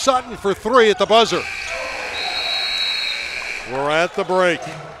 Sutton for 3 at the buzzer. We're at the break.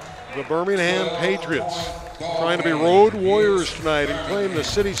 The Birmingham Patriots trying to be road warriors tonight and claim the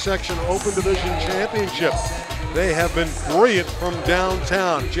City Section Open Division Championship. They have been brilliant from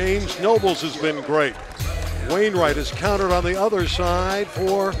downtown. James Nobles has been great. Wainwright has countered on the other side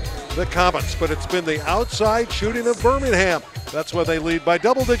for the Comets, but it's been the outside shooting of Birmingham. That's why they lead by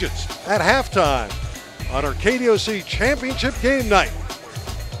double digits at halftime on our KDOC Championship game night.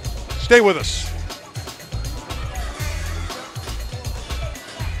 Stay with us.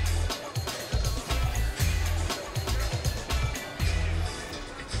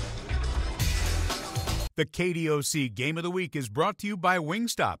 The KDOC Game of the Week is brought to you by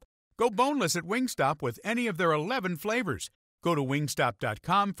Wingstop. Go boneless at Wingstop with any of their 11 flavors. Go to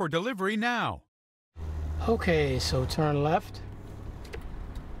wingstop.com for delivery now. Okay, so turn left.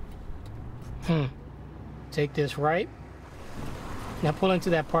 Take this right. Now pull into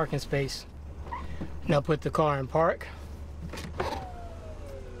that parking space. Now put the car in park.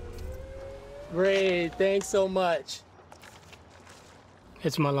 Great, thanks so much.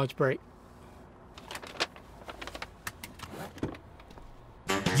 It's my lunch break.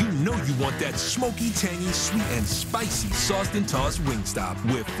 You know you want that smoky, tangy, sweet, and spicy sauced and tossed Wingstop,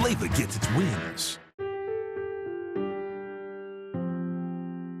 where flavor gets its wings.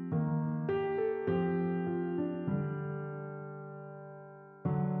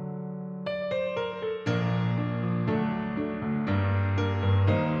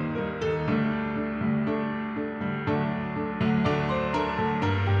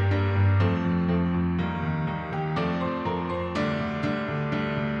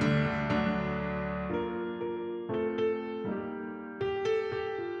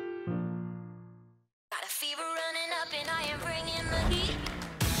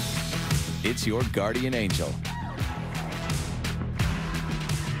 It's your guardian angel.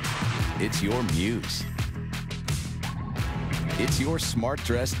 It's your muse. It's your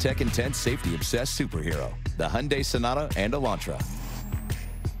smart-dressed, tech-intense, safety-obsessed superhero, the Hyundai Sonata and Elantra.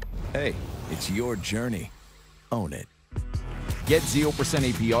 Hey, it's your journey. Own it. Get 0%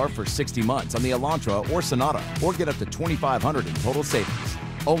 APR for 60 months on the Elantra or Sonata, or get up to $2,500 in total savings.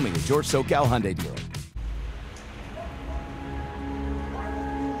 Only at your SoCal Hyundai dealer.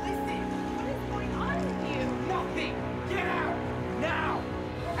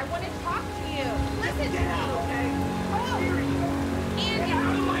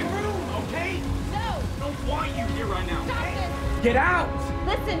 Get out!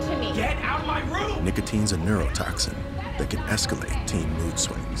 Listen to me. Get out of my room! Nicotine's a neurotoxin that can escalate teen mood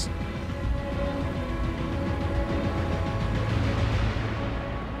swings.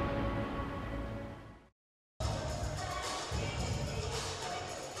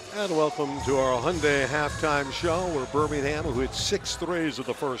 And welcome to our Hyundai halftime show, where Birmingham, who hit 6 threes in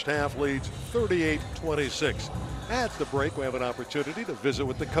the first half, leads 38-26. At the break, we have an opportunity to visit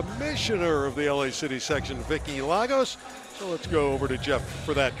with the commissioner of the LA City section, Vicky Lagos. So let's go over to Jeff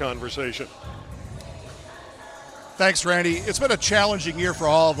for that conversation. Thanks, Randy. It's been a challenging year for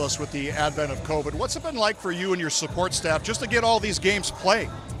all of us with the advent of COVID. What's it been like for you and your support staff just to get all these games played?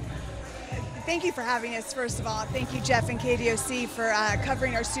 Thank you for having us, first of all. Thank you, Jeff and KDOC, for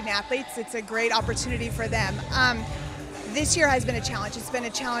covering our student athletes. It's a great opportunity for them. This year has been a challenge. It's been a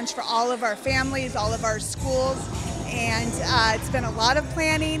challenge for all of our families, all of our schools, and it's been a lot of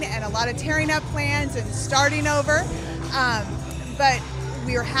planning and a lot of tearing up plans and starting over. But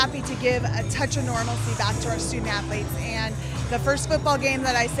we are happy to give a touch of normalcy back to our student athletes. And the first football game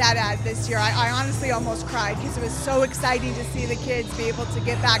that I sat at this year, I honestly almost cried because it was so exciting to see the kids be able to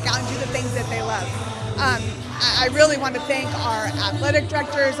get back out and do the things that they love. I really want to thank our athletic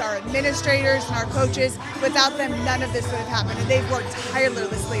directors, our administrators, and our coaches. Without them, none of this would have happened. And they've worked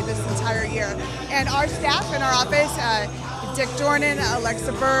tirelessly this entire year. And our staff in our office, Dick Dornan,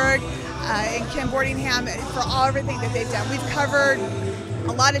 Alexa Berg, and Kim Boardingham, for everything that they've done. We've covered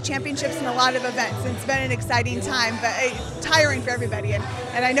a lot of championships and a lot of events. And it's been an exciting time, but tiring for everybody. And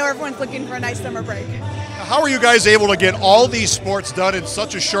I know everyone's looking for a nice summer break. How are you guys able to get all these sports done in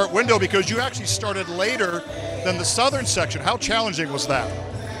such a short window? Because you actually started later than the southern section. How challenging was that?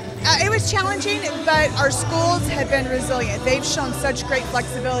 It was challenging, but our schools have been resilient. They've shown such great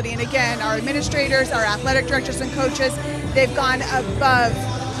flexibility. And again, our administrators, our athletic directors and coaches, they've gone above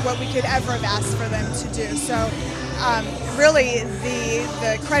what we could ever have asked for them to do. So really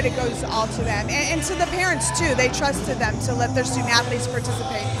the credit goes all to them, and to the parents too. They trusted them to let their student athletes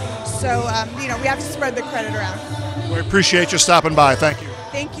participate. So we have to spread the credit around. We appreciate you stopping by. Thank you.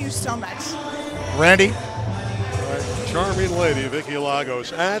 Thank you so much. Randy? Charming lady, Vicky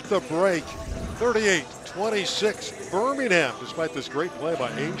Lagos. At the break, 38-26, Birmingham, despite this great play by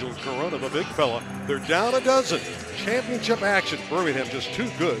Angel Corona, the big fella. They're down a dozen. Championship action. Birmingham just too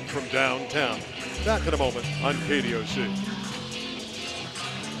good from downtown. Back in a moment on KDOC.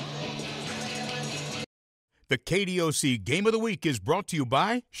 The KDOC Game of the Week is brought to you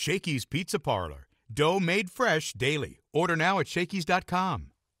by Shakey's Pizza Parlor. Dough made fresh daily. Order now at Shakey's.com.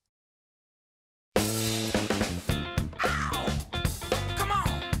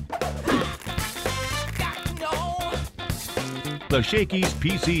 The Shakey's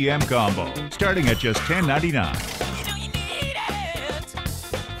PCM Combo, starting at just $10.99.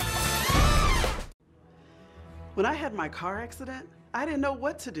 When I had my car accident, I didn't know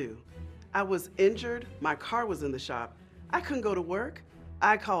what to do. I was injured, my car was in the shop. I couldn't go to work.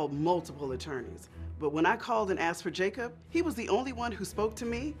 I called multiple attorneys. But when I called and asked for Jacob, he was the only one who spoke to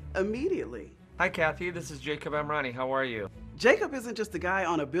me immediately. Hi, Kathy. This is Jacob Amrani. How are you? Jacob isn't just a guy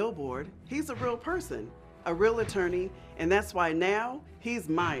on a billboard. He's a real person, a real attorney, and that's why now he's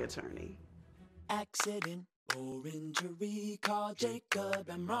my attorney. Accident or injury, call Jacob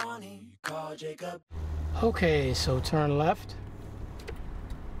Amrani. Call Jacob. Okay, so turn left.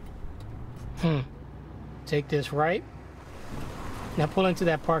 Take this right. Now pull into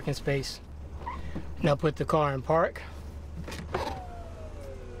that parking space. Now put the car in park.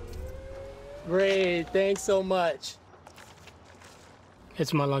 Great, thanks so much.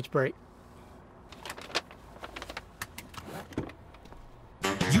 It's my lunch break.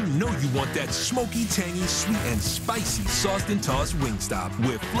 You know you want that smoky, tangy, sweet, and spicy sauced and tossed Wingstop,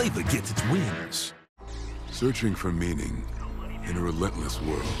 where flavor gets its wings. Searching for meaning in a relentless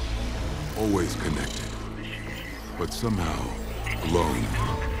world. Always connected, but somehow alone.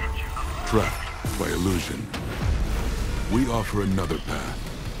 Trapped by illusion. We offer another path,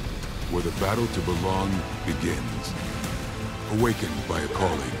 where the battle to belong begins. Awakened by a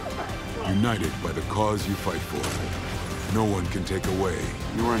calling, United by the cause you fight for. No one can take away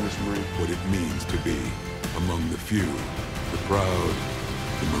what it means to be among the few, the proud,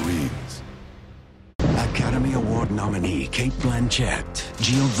 the Marines. Academy Award nominee Cate Blanchett,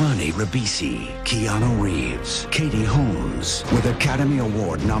 Giovanni Ribisi, Keanu Reeves, Katie Holmes, with Academy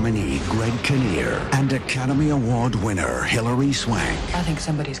Award nominee Greg Kinnear and Academy Award winner Hilary Swank. I think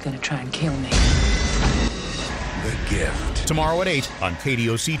somebody's gonna try and kill me. The Gift. Tomorrow at 8 on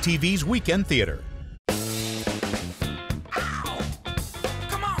KDOC TV's Weekend Theater.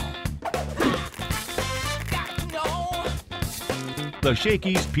 The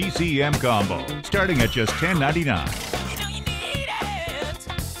Shakey's PCM combo, starting at just $10.99.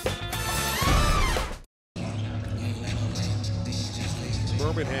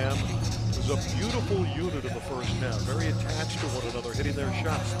 Birmingham was a beautiful unit in the first half, very attached to one another, hitting their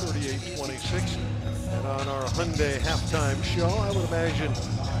shots 38-26. And on our Hyundai halftime show, I would imagine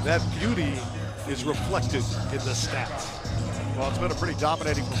that beauty is reflected in the stats. Well, it's been a pretty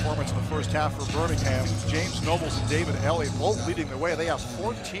dominating performance in the first half for Birmingham. James Nobles and David Elliott both leading the way. They have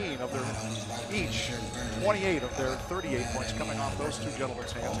 14 of their each, 28 of their 38 points coming off those two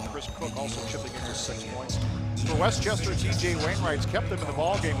gentlemen's hands. And Chris Cook also chipping in with 6 points. For Westchester, TJ Wainwright's kept them in the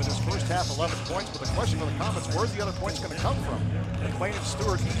ballgame with his first half 11 points. But the question for the Comets, where's the other points going to come from? McLean and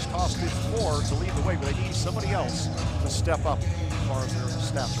Stewart each tossed in 4 to lead the way, but they need somebody else to step up as far as their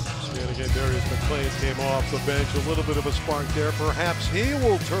stats are concerned. And again, Darius McLean came off the bench, a little bit of a spark there. Perhaps he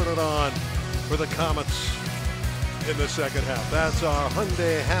will turn it on for the Comets in the second half. That's our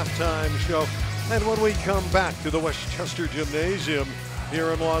Hyundai halftime show. And when we come back to the Westchester Gymnasium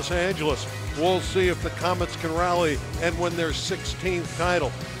here in Los Angeles, we'll see if the Comets can rally and win their 16th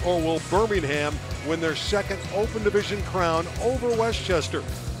title, or will Birmingham win their second Open Division crown over Westchester.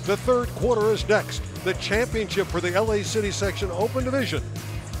 The third quarter is next. The championship for the LA City Section Open Division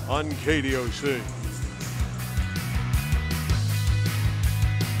on KDOC.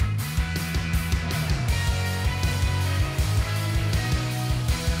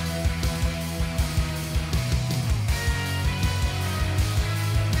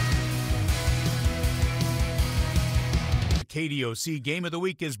 KDOC Game of the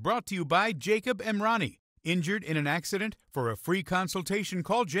Week is brought to you by Jacob Emrani. Injured in an accident? For a free consultation,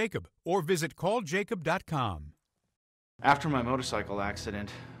 call Jacob or visit calljacob.com. After my motorcycle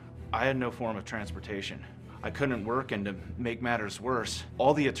accident, I had no form of transportation. I couldn't work, and to make matters worse,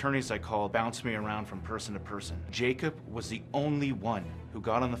 all the attorneys I called bounced me around from person to person. Jacob was the only one who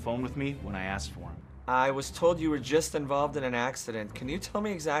got on the phone with me when I asked for him. I was told you were just involved in an accident. Can you tell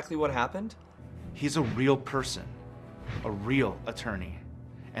me exactly what happened? He's a real person, a real attorney,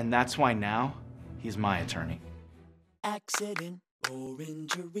 and that's why now he's my attorney. Accident or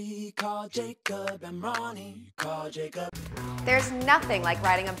injury, call Jacob Emrani. Call Jacob. There's nothing like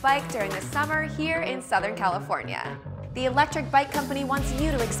riding a bike during the summer here in Southern California. The Electric Bike Company wants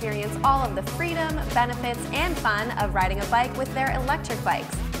you to experience all of the freedom, benefits, and fun of riding a bike with their electric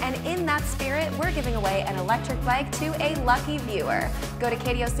bikes. And in that spirit, we're giving away an electric bike to a lucky viewer. Go to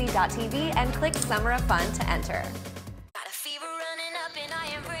KDOC.tv and click Summer of Fun to enter.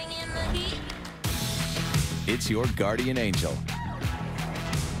 It's your guardian angel.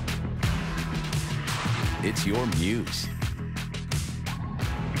 It's your muse.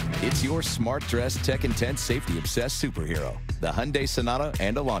 It's your smart-dressed, tech-intense, safety-obsessed superhero, the Hyundai Sonata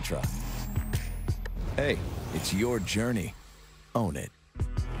and Elantra. Hey, it's your journey. Own it.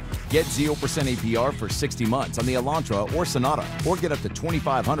 Get 0% APR for 60 months on the Elantra or Sonata, or get up to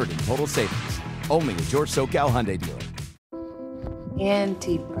 $2,500 in total savings. Only at your SoCal Hyundai dealer. And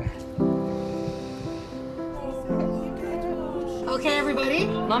deep breath. Okay, everybody.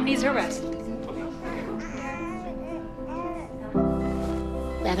 Mom needs her rest.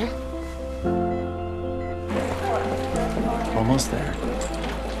 Better? Almost there.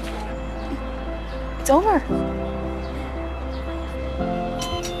 It's over.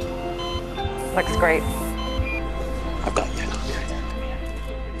 Looks great. I've got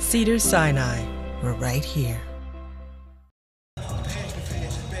you. Cedars-Sinai. We're right here.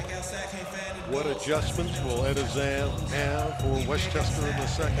 What adjustments will Ed Azam have for Westchester in the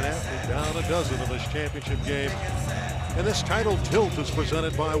second half? They're down a dozen in this championship game. And this title tilt is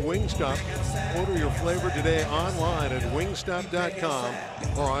presented by Wingstop. Order your flavor today online at wingstop.com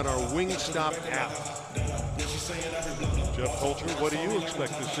or on our Wingstop app. Jeff Coulter, what do you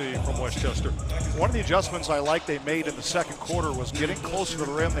expect to see from Westchester? One of the adjustments I like they made in the second quarter was getting closer to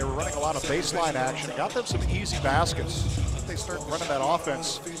the rim. They were running a lot of baseline action. It got them some easy baskets. They started running that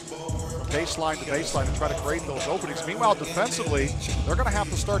offense from baseline to baseline and try to create those openings. Meanwhile, defensively, they're going to have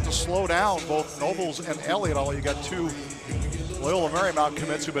to start to slow down both Nobles and Elliott, although you got two Loyola Marymount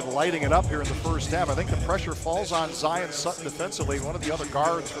commits who've been lighting it up here in the first half. I think the pressure falls on Zion Sutton defensively, one of the other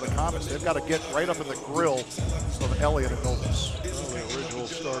guards for the Comets. They've got to get right up in the grill of Elliott and Nobles. Well, the original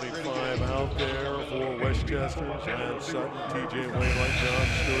starting five out there for Westchester: Zion Sutton, T.J. Wainwright, John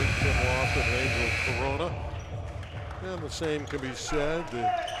Stewart, Tim Lofton, and Angel Corona. And the same can be said, the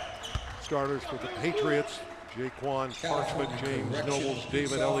starters for the Patriots: Jaquan Parchment, James Nobles,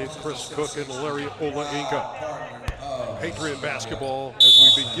 David Elliott, Chris Cook, and Larry Ola-Inka. Patriot basketball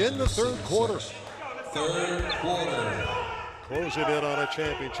as we begin the third quarter. Closing in on a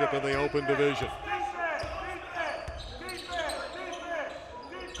championship in the Open Division.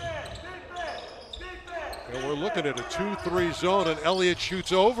 And we're looking at a 2-3 zone, and Elliott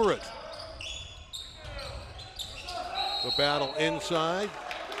shoots over it. The battle inside.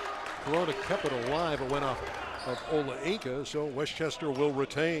 Corona kept it alive. It went off of Ola-Inka, so Westchester will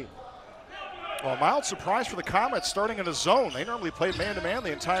retain. Well, a mild surprise for the Comets starting in a zone. They normally play man-to-man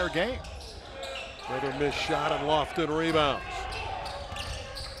the entire game. Another missed shot, and Lofton rebounds.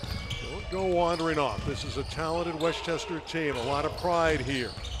 Don't go wandering off. This is a talented Westchester team. A lot of pride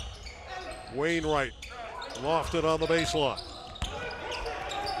here. Wainwright, Lofton on the baseline.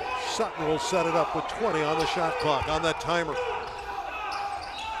 Sutton will set it up with 20 on the shot clock, on that timer.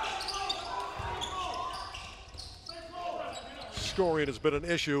 Scoring has been an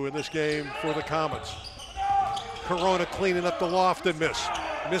issue in this game for the Comets. Corona cleaning up the Lofton miss.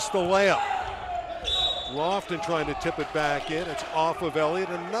 Missed the layup. Lofton trying to tip it back in. It's off of Elliott.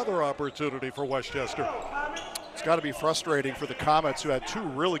 Another opportunity for Westchester. It's got to be frustrating for the Comets, who had two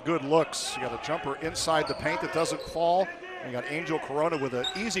really good looks. You got a jumper inside the paint that doesn't fall. And you got Angel Corona with an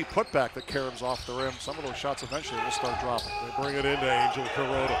easy putback that caroms off the rim. Some of those shots eventually will start dropping. They bring it into Angel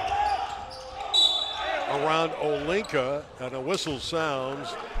Corona. Around Ola-Inka, and a whistle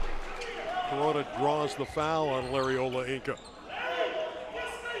sounds. Corona draws the foul on Larry Ola-Inka.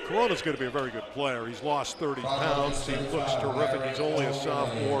 Corona's going to be a very good player. He's lost 30 pounds. He looks terrific. He's only a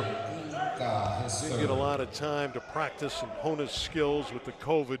sophomore. Didn't get a lot of time to practice and hone his skills with the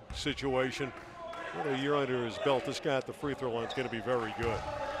COVID situation. With a year under his belt, this guy at the free throw line is going to be very good.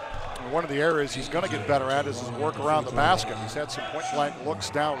 And one of the areas he's going to get better at is his work around the basket. He's had some point-blank looks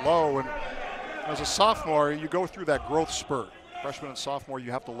down low, and as a sophomore, you go through that growth spurt. Freshman and sophomore,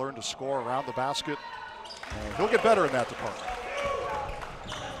 you have to learn to score around the basket. And he'll get better in that department.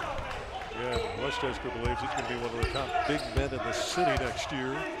 Yeah, Westchester believes he's going to be one of the top big men in the city next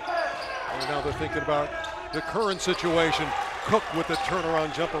year. And now they're thinking about the current situation. Cook with the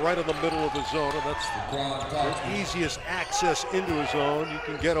turnaround jumper right in the middle of the zone, and that's the easiest access into a zone. You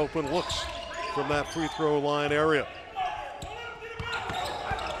can get open looks from that free throw line area.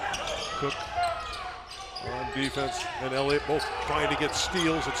 Cook on defense, and Elliott both trying to get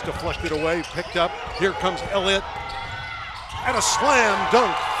steals. It's deflected away, picked up. Here comes Elliott. And a slam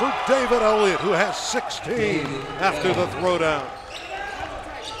dunk for David Elliott, who has 16 after the throwdown.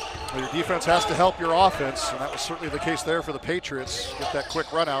 Well, your defense has to help your offense, and that was certainly the case there for the Patriots. Get that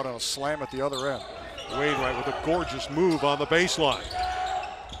quick run out and a slam at the other end. Wainwright with a gorgeous move on the baseline.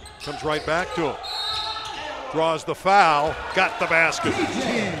 Comes right back to him. Draws the foul, got the basket.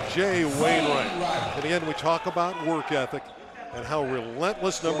 T.J. Wainwright. And again, we talk about work ethic and how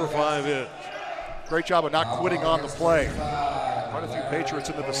relentless number 5 is. Great job of not quitting on the play. Quite a few Patriots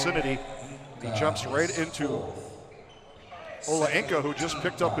in the vicinity. He jumps right into Ola-Inka, who just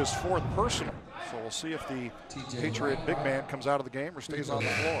picked up his 4th personal. So we'll see if the Patriot big man comes out of the game or stays on the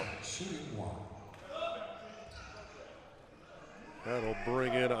floor. That'll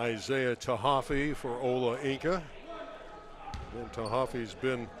bring in Isaiah Tahafi for Ola-Inka. And Tahafi's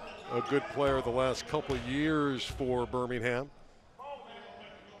been a good player the last couple of years for Birmingham.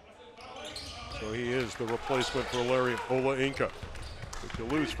 So he is the replacement for Larry Ola-Inka. But you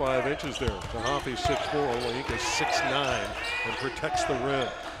lose 5 inches there. Tahafi's 6'4", Ola-Inka's 6'9", and protects the rim.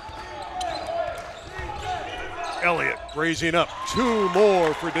 Elliott raising up. 2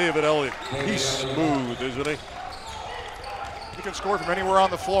 more for David Elliott. He's smooth, isn't he? He can score from anywhere on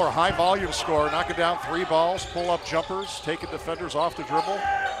the floor. High volume score, knocking down 3 balls, pull up jumpers, taking defenders off the dribble.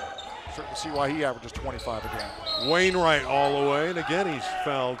 Certainly see why he averages 25 a game. Wainwright all the way, and again he's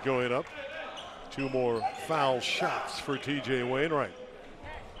fouled going up. 2 more foul shots for T.J. Wainwright.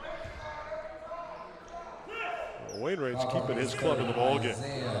 Wainwright's keeping his club in the ballgame.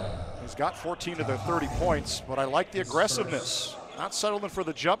 He's got 14 of their 30 points, but I like the aggressiveness. Not settling for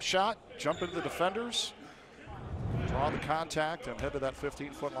the jump shot, jump into the defenders, draw the contact, and head to that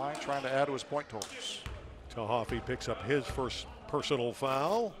 15-foot line, trying to add to his point totals. Tahafi picks up his first personal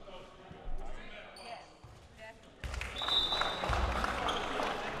foul.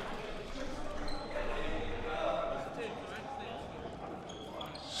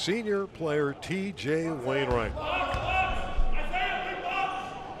 senior player T.J. Wainwright.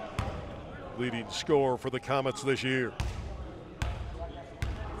 Leading scorer for the Comets this year.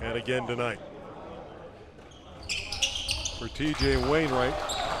 And again tonight. For T.J. Wainwright,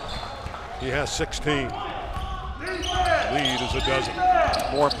 he has 16. Lead is a dozen.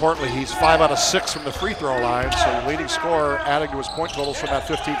 More importantly, he's 5 out of 6 from the free throw line, so leading scorer adding to his point totals from that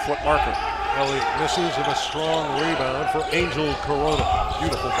 15-foot marker. Elliott misses and a strong rebound for Angel Corona.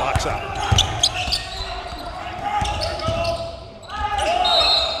 Beautiful box out.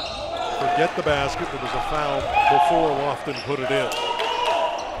 Forget the basket. There was a foul before Lofton put it in.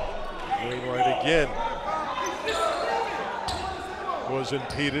 Wainwright again was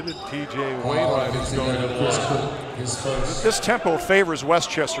impeded, and T.J. Wainwright is going to the line. This tempo favors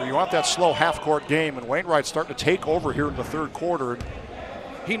Westchester. You want that slow half-court game, and Wainwright's starting to take over here in the third quarter. And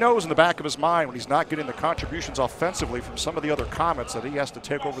he knows in the back of his mind when he's not getting the contributions offensively from some of the other Comets that he has to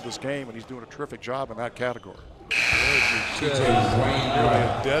take over this game, and he's doing a terrific job in that category. As you said, nearly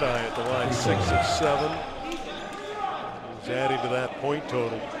a dead eye at the line, 6 of 7. He's adding to that point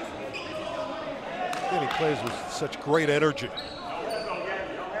total. And he plays with such great energy.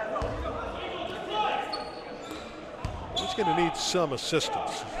 He's going to need some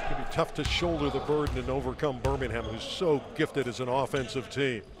assistance. It's going to be tough to shoulder the burden and overcome Birmingham, who's so gifted as an offensive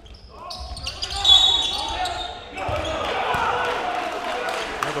team.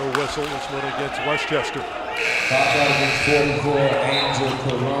 Another whistle, this one against Westchester. Angel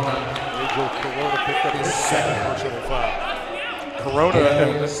Corona. Angel Corona picked up his second personal foul. Corona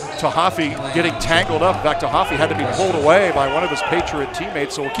and Tahafi getting tangled up. In fact, Tahafi had to be pulled away by one of his Patriot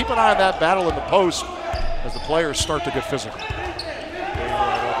teammates, so we'll keep an eye on that battle in the post as the players start to get physical. Wainwright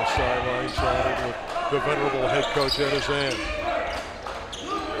on the sideline, chatting with the venerable head coach at his end.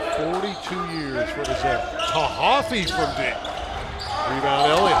 42 years for his end. Tahafi from deep. Rebound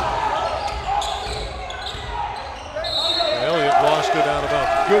Elliott. Elliott lost it out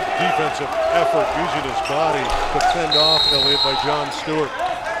about good defensive effort using his body to fend off Elliott by John Stewart.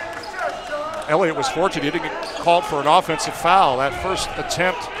 Elliott was fortunate he didn't get called for an offensive foul. That first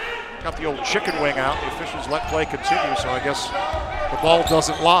attempt got the old chicken wing out. The officials let play continue, so I guess the ball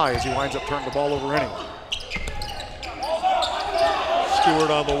doesn't lie as he winds up turning the ball over anyway. Stewart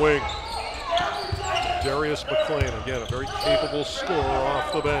on the wing. Darius McClain, again, a very capable scorer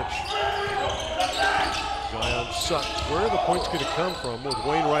off the bench. Zion Sutton, where are the points going to come from with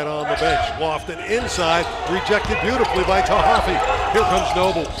Wainwright on the bench? Lofton inside, rejected beautifully by Tahafi. Here comes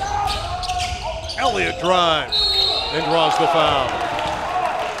Nobles. Elliott drives and draws the foul.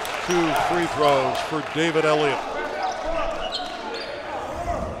 2 free throws for David Elliott.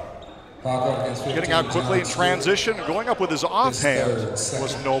 Getting out quickly in transition, going up with his offhand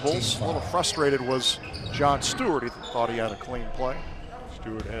was Nobles. A little frustrated was John Stewart. He thought he had a clean play.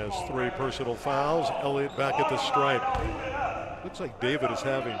 Stewart has 3 personal fouls. Elliott back at the stripe. Looks like David is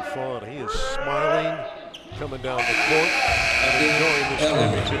having fun. He is smiling, coming down the court, and enjoying this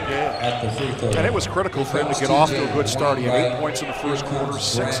championship game. And it was critical for him to get off to a good start. He had 8 points in the first quarter,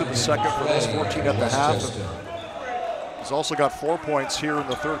 6 in the second, for those 14 at the half. He's also got 4 points here in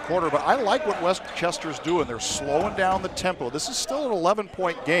the third quarter, but I like what Westchester's doing. They're slowing down the tempo. This is still an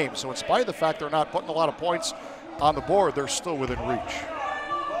 11-point game, so in spite of the fact they're not putting a lot of points on the board, they're still within reach.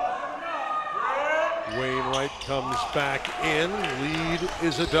 Wainwright comes back in. Lead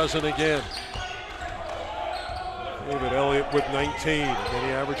is a dozen again. David Elliott with 19, and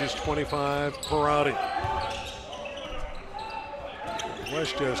he averages 25 per outing.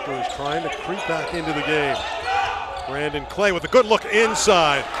 Westchester is trying to creep back into the game. Brandon Clay with a good look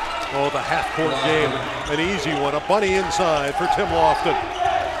inside. Oh, the half-court game, an easy one. A bunny inside for Tim Lofton.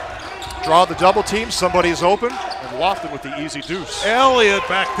 Draw the double team, somebody's open, and Lofton with the easy deuce. Elliott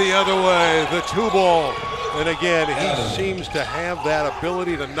back the other way, the 2-ball. And again, he seems to have that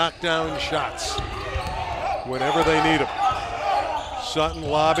ability to knock down shots whenever they need him. Sutton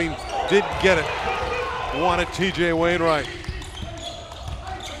lobbing, did get it. Wanted T.J. Wainwright.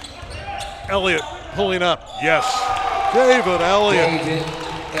 Elliott pulling up, yes. David Elliott.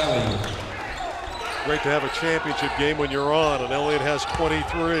 Great to have a championship game when you're on, and Elliott has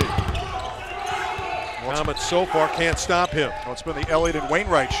 23. Comets so far can't stop him. Well, it's been the Elliott and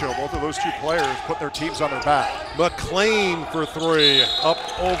Wainwright show. Both of those two players put their teams on their back. McClain for 3, up,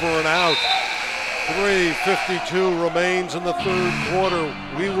 over, and out. 3:52 remains in the third quarter.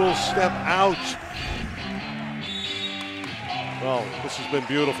 We will step out. Well, this has been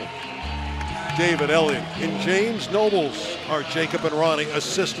beautiful. David Elliott and James Nobles, our Jacob and Ronnie,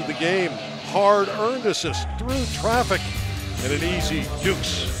 assisted the game. Hard-earned assist through traffic, and an easy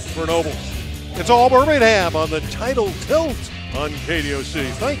deuce for Nobles. It's all Birmingham on the title tilt on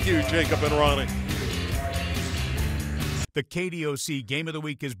KDOC. Thank you, Jacob and Ronnie. The KDOC Game of the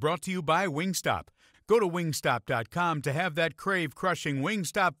Week is brought to you by Wingstop. Go to wingstop.com to have that crave-crushing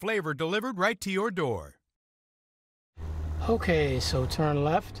Wingstop flavor delivered right to your door. Okay, so turn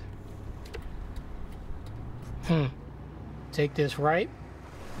left. Take this right.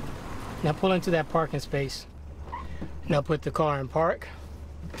 Now pull into that parking space. Now put the car in park.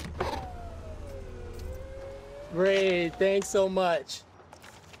 Great, thanks so much.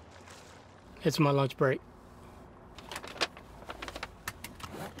 It's my lunch break.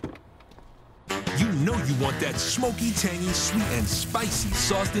 You know you want that smoky, tangy, sweet, and spicy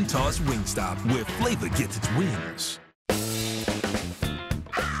sauced and tossed Wingstop, where flavor gets its wings.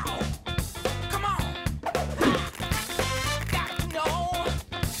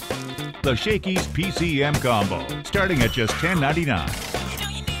 The Shakey's PCM combo, starting at just $10.99.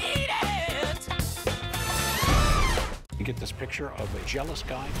 You get this picture of a jealous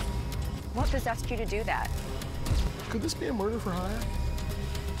guy. What possessed you to do that? Could this be a murder for hire?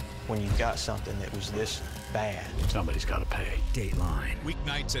 When you've got something that was this bad, somebody's got to pay. Dateline.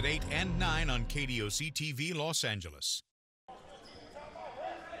 Weeknights at 8 and 9 on KDOC TV, Los Angeles.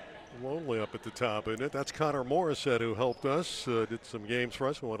 Lonely up at the top, isn't it? That's Connor Morissette who helped us, did some games for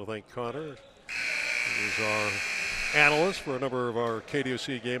us. We want to thank Connor. He's our analyst for a number of our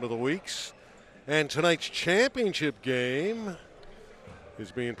KDOC Game of the Weeks. And tonight's championship game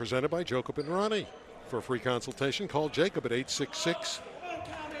is being presented by Jacob and Ronnie. For a free consultation, call Jacob at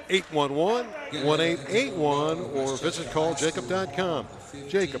 866-811-1881 or visit calljacob.com.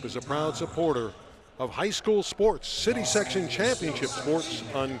 Jacob is a proud supporter of high school sports, city section championship sports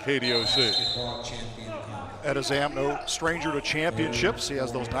on KDOC. Ed Azam, no stranger to championships. He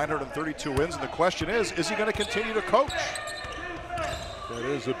has those 932 wins, and the question is he going to continue to coach? That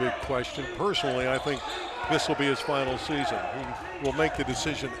is a big question. Personally, I think this will be his final season. He will make the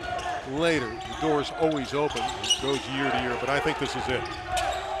decision later. The door's always open. It goes year to year, but I think this is it.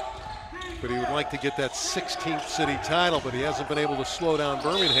 But he would like to get that 16th city title, but he hasn't been able to slow down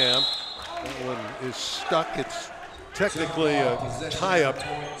Birmingham. That one is stuck. It's technically a tie-up,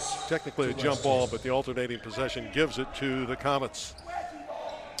 technically a jump ball, but the alternating possession gives it to the Comets.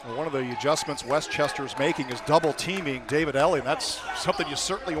 Well, one of the adjustments Westchester's making is double teaming David Elliott. That's something you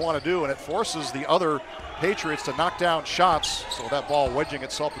certainly want to do, and it forces the other Patriots to knock down shots. So that ball wedging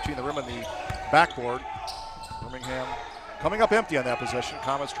itself between the rim and the backboard. Birmingham coming up empty on that possession.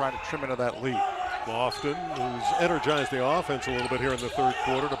 Comets trying to trim into that lead. Lofton, who's energized the offense a little bit here in the third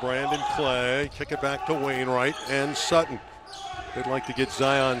quarter, to Brandon Clay. Kick it back to Wainwright and Sutton. They'd like to get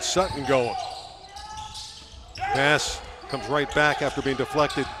Zion Sutton going. Pass comes right back after being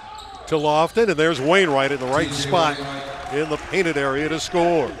deflected to Lofton, and there's Wainwright in the right spot in the painted area to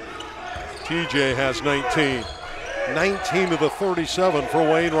score. TJ has 19. 19 to the 37 for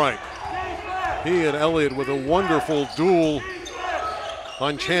Wainwright. He and Elliott with a wonderful duel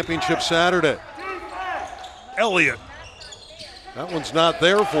on Championship Saturday. Elliott. That one's not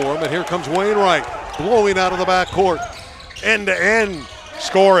there for him, and here comes Wainwright blowing out of the backcourt. End to end.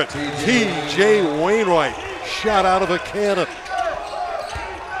 Score it. TJ Wainwright. Shot out of a cannon.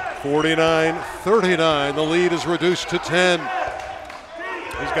 49-39. The lead is reduced to 10.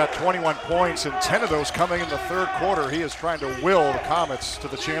 He's got 21 points, and 10 of those coming in the third quarter. He is trying to will the Comets to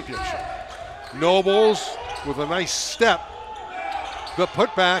the championship. Nobles with a nice step. The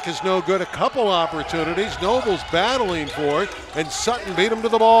putback is no good. A couple opportunities. Nobles battling for it, and Sutton beat him to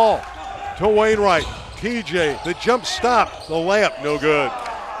the ball. To Wainwright. TJ, the jump stop. The layup, no good.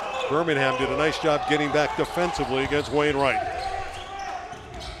 Birmingham did a nice job getting back defensively against Wainwright.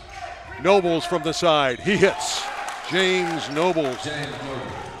 Nobles from the side. He hits. James Nobles.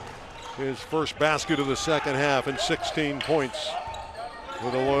 His first basket of the second half and 16 points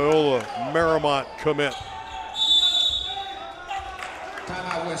with a Loyola Marymount commit.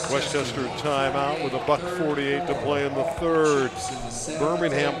 Westchester timeout with $1:48 to play in the third.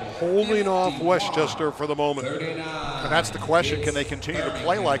 Birmingham holding off Westchester for the moment. And that's the question, can they continue to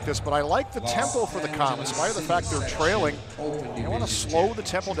play like this? But I like the tempo for the Comets. In spite of the fact they're trailing, you want to slow the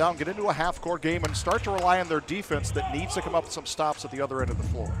tempo down, get into a half-court game, and start to rely on their defense that needs to come up with some stops at the other end of the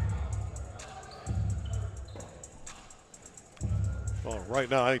floor. Well, right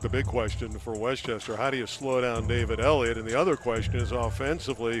now, I think the big question for Westchester, how do you slow down David Elliott? And the other question is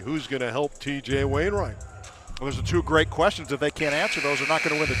offensively, who's going to help TJ Wainwright? Well, those are two great questions. If they can't answer those, they're not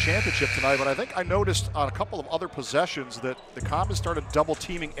going to win the championship tonight. But I think I noticed on a couple of other possessions that the Comets started double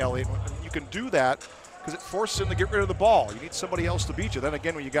teaming Elliott. You can do that because it forces him to get rid of the ball. You need somebody else to beat you. Then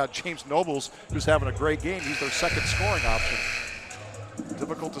again, when you got James Nobles, who's having a great game, he's their second scoring option.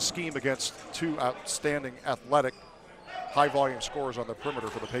 Difficult to scheme against two outstanding athletic high-volume scorers on the perimeter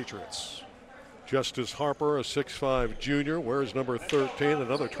for the Patriots. Justice Harper, a 6'5 junior, wears number 13,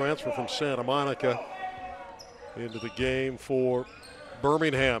 another transfer from Santa Monica into the game for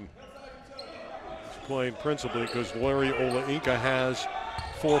Birmingham. He's playing principally because Larry Olainka has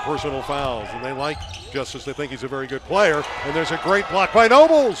 4 personal fouls, and they like Justice. They think he's a very good player, and there's a great block by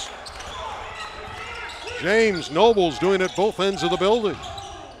Nobles. James Nobles doing it both ends of the building.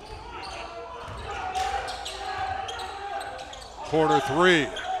 Corner 3.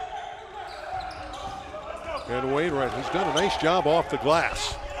 And Wainwright, who's done a nice job off the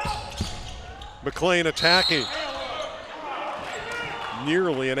glass. McLean attacking.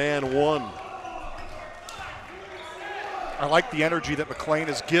 Nearly an and one. I like the energy that McLean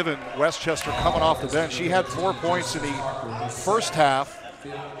has given Westchester coming off the bench. He had 4 points in the first half,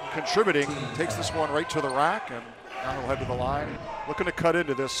 contributing. Takes this one right to the rack, and now he'll head to the line, looking to cut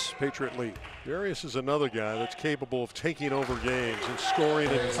into this Patriot lead. Darius is another guy that's capable of taking over games and scoring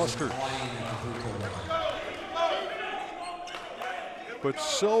in clusters. But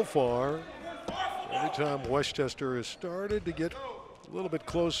so far, every time Westchester has started to get a little bit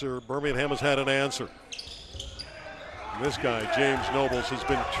closer, Birmingham has had an answer. And this guy, James Nobles, has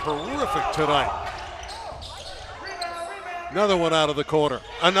been terrific tonight. Another one out of the corner.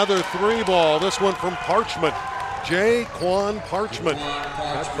 Another 3-ball, this one from Parchment. Jaquan Parchment.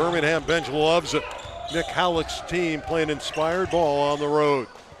 That Birmingham bench loves it. Nick Halleck's team playing inspired ball on the road.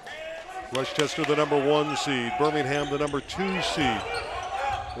 Westchester the number 1 seed, Birmingham the number 2 seed.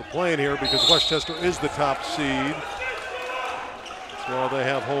 We're playing here because Westchester is the top seed. So they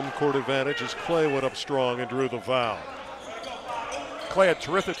have home court advantage as Clay went up strong and drew the foul. Clay had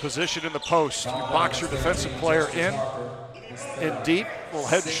terrific position in the post. You box your defensive player in deep, little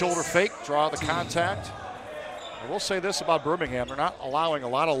head and shoulder fake, draw the contact. I will say this about Birmingham, they're not allowing a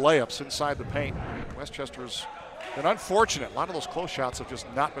lot of layups inside the paint. Westchester's been unfortunate. A lot of those close shots have just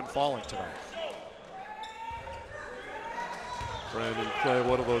not been falling tonight. Brandon Clay,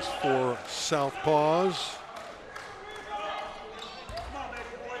 one of those 4 southpaws.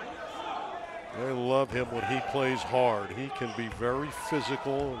 They love him when he plays hard. He can be very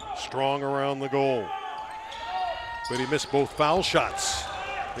physical and strong around the goal. But he missed both foul shots.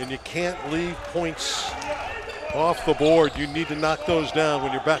 And you can't leave points off the board. You need to knock those down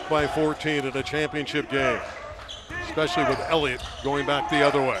when you're back by 14 in a championship game. Especially with Elliott going back the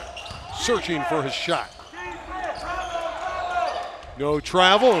other way. Searching for his shot. No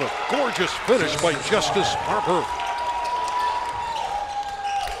travel and a gorgeous finish by Justice Harper.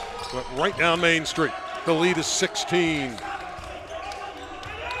 But right down Main Street. The lead is 16.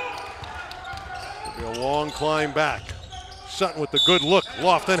 It'll be a long climb back. Sutton with the good look.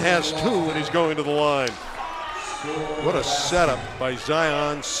 Lofton has 2 and he's going to the line. What a setup by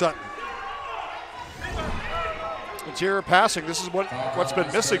Zion Sutton. Interior passing, this is what's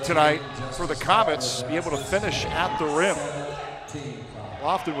been missing tonight for the Comets, be able to finish at the rim.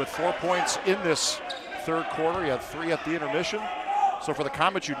 Lofton with 4 points in this third quarter. He had 3 at the intermission. So for the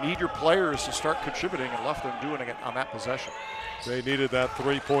Comets, you need your players to start contributing, and left them doing it on that possession. They needed that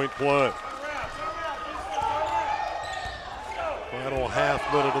 3-point play. Final half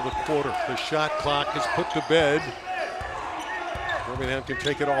minute of the quarter. The shot clock is put to bed. Birmingham can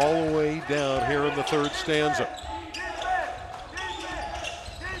take it all the way down here in the third stanza.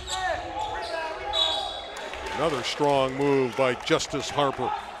 Another strong move by Justice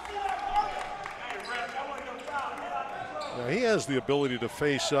Harper. Now he has the ability to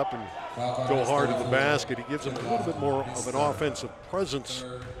face up and go hard at the basket. He gives him a little bit more of an offensive presence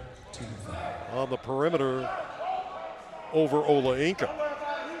on the perimeter over Olainka.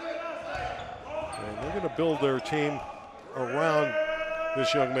 And they're going to build their team around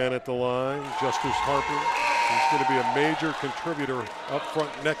this young man at the line, Justice Harper. He's going to be a major contributor up front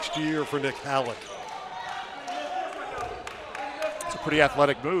next year for Nick Halleck. It's a pretty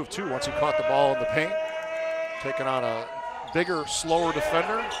athletic move, too, once he caught the ball in the paint. Taking on a bigger, slower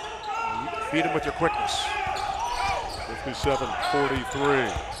defender. You beat him with your quickness.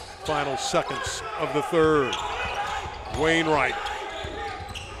 57-43. Final seconds of the third. Wainwright.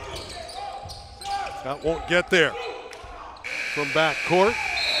 That won't get there. From back court.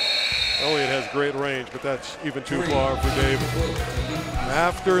 Elliott has great range, but that's even too far for David.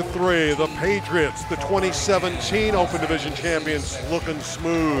 After 3, the Patriots, the 2017 Open Division champions, looking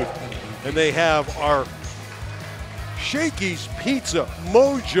smooth. And they have our Shakey's Pizza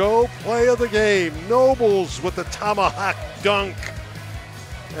Mojo play of the game. Nobles with the tomahawk dunk.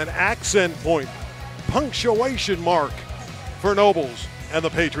 An accent point, punctuation mark for Nobles and the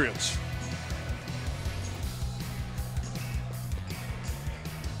Patriots.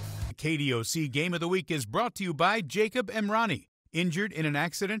 KDOC Game of the Week is brought to you by Jacob Emrani. Injured in an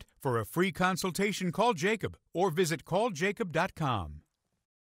accident? For a free consultation, call Jacob or visit calljacob.com.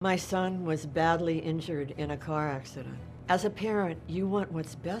 My son was badly injured in a car accident. As a parent, you want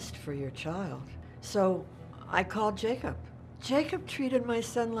what's best for your child. So I called Jacob. Jacob treated my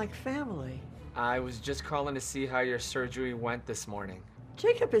son like family. I was just calling to see how your surgery went this morning.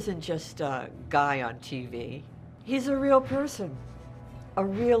 Jacob isn't just a guy on TV. He's a real person, a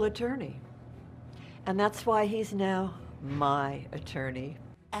real attorney. And that's why he's now my attorney.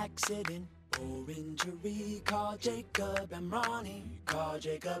 Accident or injury, call Jacob and Ronnie. Call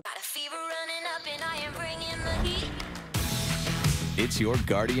Jacob. Got a fever running up and I am bringing the heat. It's your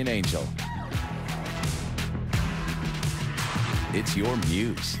guardian angel. It's your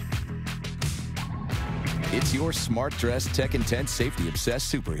muse. It's your smart-dressed, tech-intense,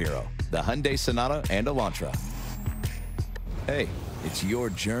 safety-obsessed superhero, the Hyundai Sonata and Elantra. Hey, it's your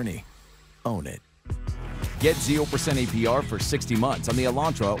journey. Own it. Get 0% APR for 60 months on the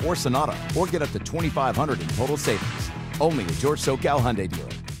Elantra or Sonata, or get up to $2,500 in total savings. Only at your SoCal Hyundai dealer.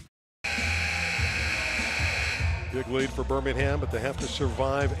 Big lead for Birmingham, but they have to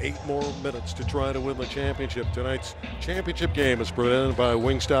survive 8 more minutes to try to win the championship. Tonight's championship game is presented by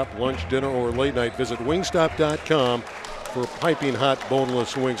Wingstop. Lunch, dinner, or late night. Visit wingstop.com for piping hot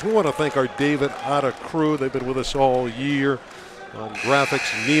boneless wings. We want to thank our David Otta crew. They've been with us all year on graphics.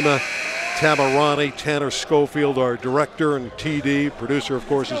 Nima Tabarani, Tanner Schofield, our director and TD. Producer, of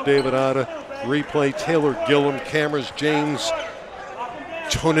course, is David Otta. Replay, Taylor Gillum. Cameras, James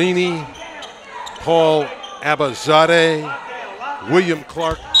Tonini, Paul Abazadeh, William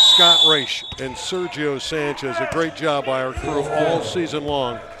Clark, Scott Raish, and Sergio Sanchez. A great job by our crew all season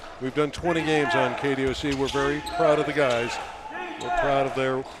long. We've done 20 games on KDOC. We're very proud of the guys. We're proud of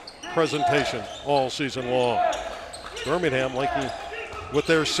their presentation all season long. Birmingham liking what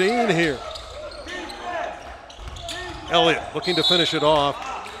they're seeing here. Elliott looking to finish it off.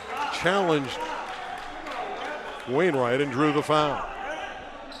 Challenged Wainwright and drew the foul.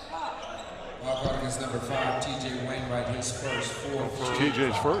 Against number 5, TJ Wainwright, his first 4.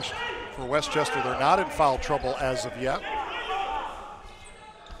 TJ's first. For Westchester, they're not in foul trouble as of yet.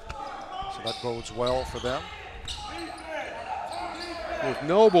 So that bodes well for them. With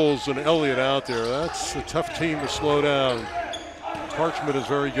Nobles and Elliott out there, that's a tough team to slow down. Parchment is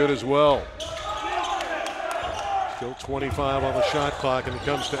very good as well. Still 25 on the shot clock, and it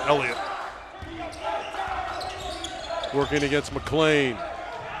comes to Elliott. Working against McLean.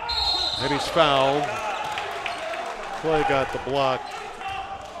 And he's fouled. Clay got the block.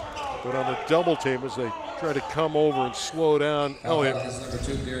 But on the double team, as they try to come over and slow down Elliott,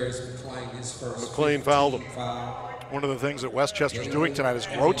 McLean fouled him. One of the things that Westchester's doing tonight is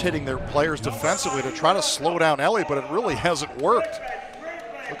rotating their players defensively to try to slow down Elliott, but it really hasn't worked.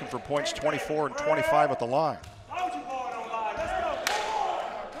 Looking for points 24 and 25 at the line.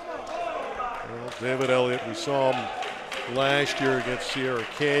 Well, David Elliott, we saw him last year against Sierra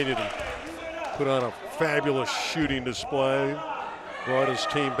Canyon and put on a fabulous shooting display. Brought his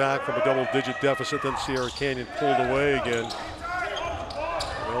team back from a double-digit deficit, then Sierra Canyon pulled away again.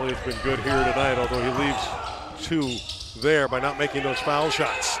 And Elliott's been good here tonight, although he leaves 2 there by not making those foul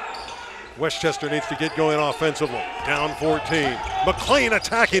shots. Westchester needs to get going offensively. Down 14. McLean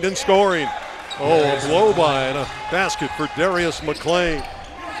attacking and scoring. Oh, a blow-by and a basket for Darius McLean.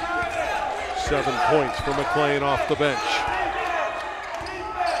 7 points for McLean off the bench.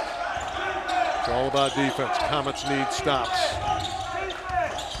 It's all about defense. Comets need stops.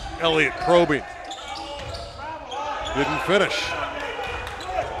 Elliott probing. Didn't finish.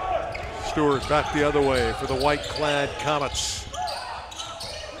 Stewart back the other way for the white-clad Comets.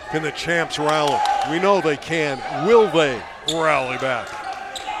 Can the champs rally? We know they can. Will they rally back?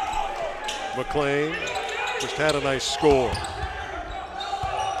 McLean just had a nice score.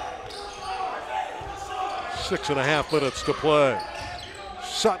 6.5 minutes to play.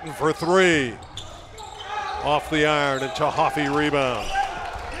 Sutton for 3. Off the iron and Tahafi rebound.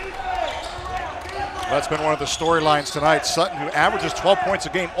 That's been one of the storylines tonight. Sutton, who averages 12 points a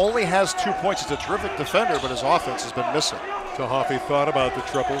game, only has 2 points. He's a terrific defender, but his offense has been missing. Tahafi thought about the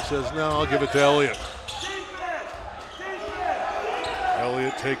triple, says, no, I'll give it to Elliott.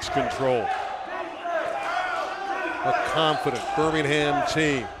 Elliott takes control. A confident Birmingham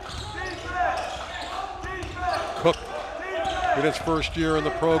team. Cook in his first year in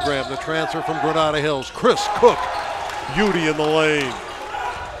the program, the transfer from Granada Hills. Chris Cook, beauty in the lane.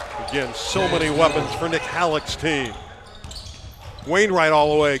 Again, so many weapons for Nick Halleck's team. Wainwright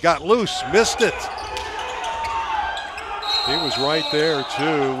all the way, got loose, missed it. He was right there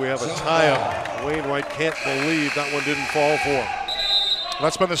too. We have a tie-up. Wainwright can't believe that one didn't fall for him.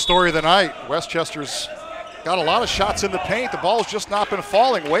 That's been the story of the night. Westchester's got a lot of shots in the paint. The ball's just not been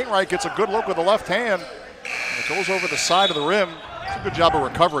falling. Wainwright gets a good look with the left hand. It goes over the side of the rim. It's a good job of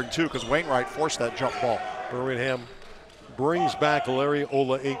recovering, too, because Wainwright forced that jump ball. Birmingham brings back Larry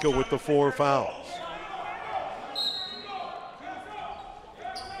Olainka with the 4 fouls.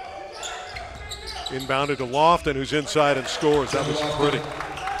 Inbounded to Lofton, who's inside and scores. That was pretty.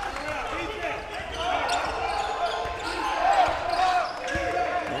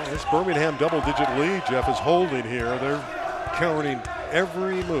 Well, this Birmingham double-digit lead, Jeff, is holding here. They're countering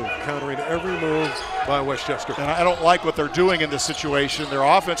every move by Westchester. And I don't like what they're doing in this situation. Their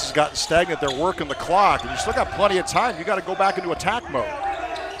offense has gotten stagnant. They're working the clock. And you still got plenty of time. You got to go back into attack mode.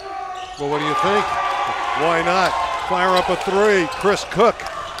 Well, what do you think? Why not? Fire up a 3. Chris Cook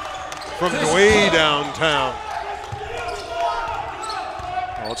from way downtown.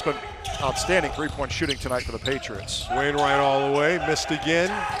 Well, it's been outstanding three-point shooting tonight for the Patriots. Wainwright all the way. Missed again.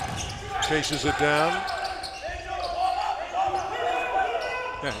 Chases it down.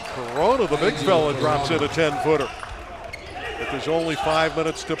 And Corona, the big fella, drops in a 10-footer. But there's only 5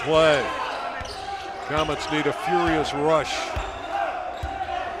 minutes to play. Comets need a furious rush.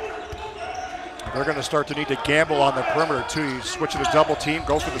 They're going to start to need to gamble on the perimeter, too. You switch to double team,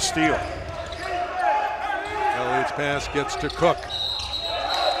 go for the steal. Elliott's pass gets to Cook.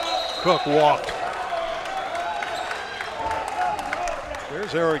 Cook walk.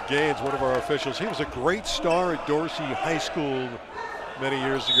 There's Eric Gaines, one of our officials. He was a great star at Dorsey High School many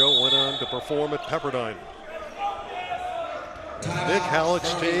years ago, went on to perform at Pepperdine. Nick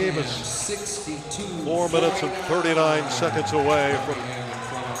Halleck's team is 4 minutes and 39 seconds away from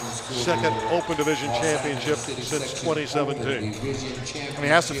second Open Division championship since 2017. And he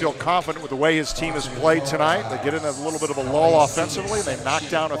has to feel confident with the way his team has played tonight. They get in a little bit of a lull offensively. They knock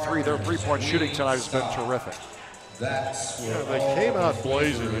down a 3. Their three-point shooting tonight has been terrific. Yeah, they came out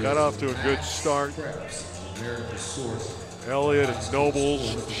blazing. They got off to a good start. Elliott and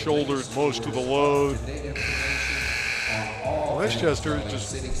Nobles shouldered most of the load. Westchester has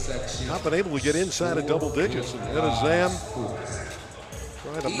just not been able to get inside of double digits. And Edizam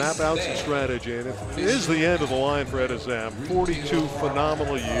trying to map out some strategy. And it is the end of the line for Edizam. 42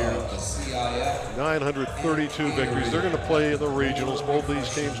 phenomenal years. 932 victories. They're going to play in the regionals. Both these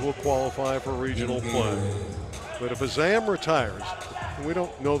teams will qualify for regional play. But if Azam retires, and we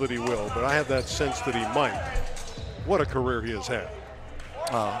don't know that he will, but I have that sense that he might. What a career he has had.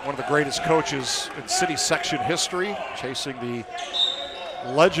 One of the greatest coaches in city section history, chasing the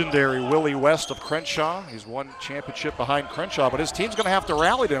legendary Willie West of Crenshaw. He's won championship behind Crenshaw, but his team's going to have to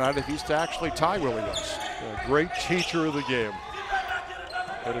rally tonight if he's to actually tie Willie West. A great teacher of the game.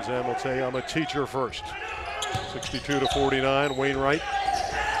 Edizam will say, I'm a teacher first. 62-49, Wainwright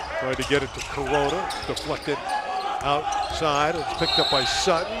tried to get it to Corona. It's deflected outside. It's picked up by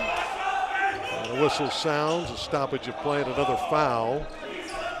Sutton. And the whistle sounds, a stoppage of play, and another foul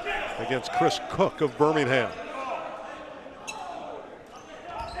against Chris Cook of Birmingham.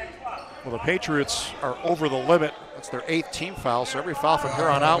 Well, the Patriots are over the limit. That's their 8th team foul, so every foul from here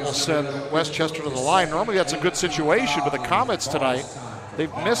on out will send Westchester to the line. Normally that's a good situation, but the Comets tonight,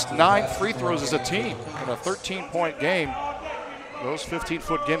 they've missed 9 free throws as a team in a 13-point game. Those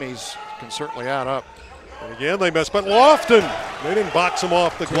 15-foot gimmies can certainly add up. And again, they missed, but Lofton, they didn't box him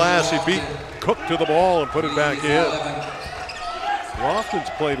off the glass. He beat Cook to the ball and put it back in. Lofton's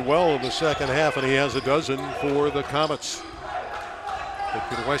played well in the second half, and he has a dozen for the Comets. But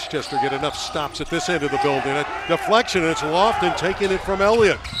can Westchester get enough stops at this end of the building? A deflection, and it's Lofton taking it from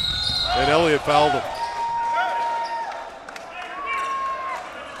Elliott. And Elliott fouled him.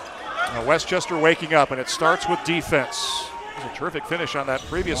 Now Westchester waking up, and it starts with defense. It was a terrific finish on that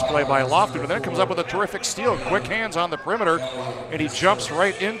previous play by Lofton, but then it comes up with a terrific steal. Quick hands on the perimeter, and he jumps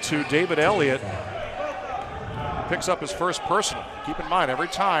right into David Elliott. Picks up his first personal. Keep in mind, every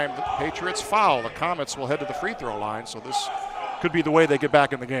time the Patriots foul, the Comets will head to the free throw line, so this could be the way they get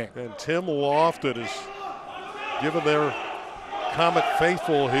back in the game. And Tim Lofton has given their Comet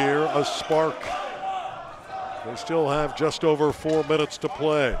faithful here a spark. They still have just over 4 minutes to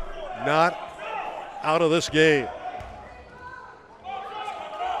play. Not out of this game.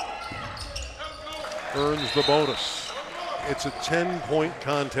 Earns the bonus. It's a 10-point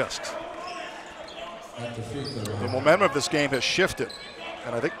contest. The momentum of this game has shifted,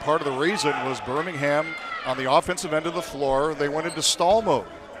 and I think part of the reason was Birmingham on the offensive end of the floor. They went into stall mode.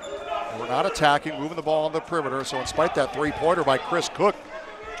 They were not attacking, moving the ball on the perimeter, so in spite of that three-pointer by Chris Cook,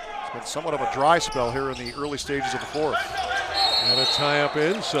 it's been somewhat of a dry spell here in the early stages of the fourth. And a tie-up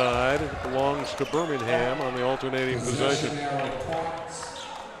inside. It belongs to Birmingham on the alternating possession.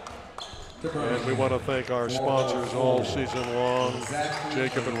 And we want to thank our sponsors all season long,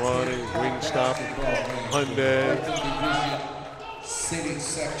 Jacob and Ronnie, Wingstop, Hyundai. City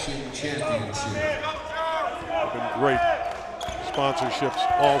Section Championship. They've been great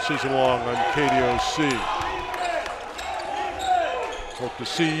sponsorships all season long on KDOC. Hope to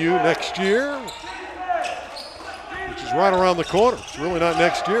see you next year, which is right around the corner. It's really not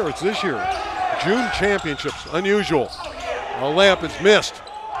next year, it's this year. June championships, unusual. A layup is missed.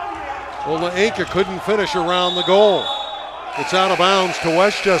 Well, the Inca couldn't finish around the goal. It's out of bounds to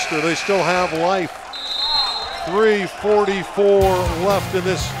Westchester. They still have life. 3:44 left in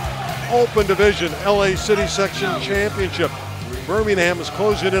this open division LA City Section Championship. Birmingham is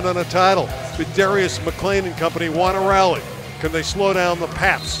closing in on a title, but Darius McLean and company want to rally. Can they slow down the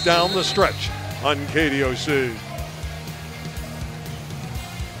Pats down the stretch on KDOC?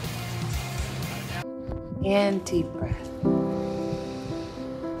 And deep breath.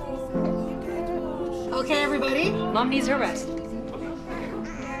 Okay, everybody, Mom needs her rest.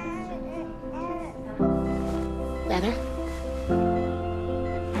 Better?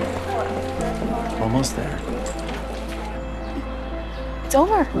 Almost there. It's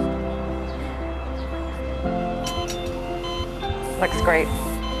over. Looks great.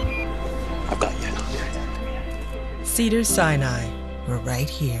 I've got you. Cedars-Sinai, we're right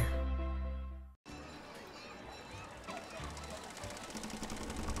here.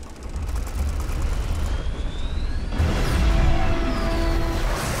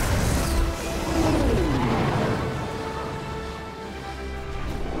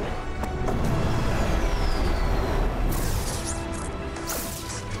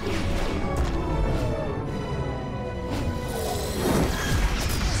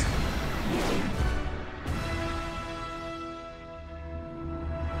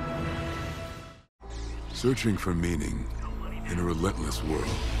 Searching for meaning in a relentless world,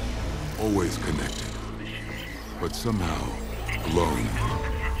 always connected, but somehow alone,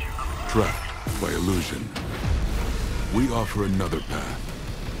 trapped by illusion. We offer another path,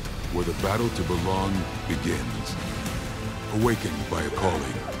 where the battle to belong begins. Awakened by a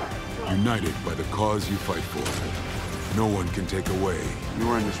calling, united by the cause you fight for. No one can take away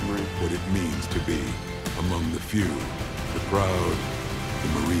what it means to be among the few, the proud,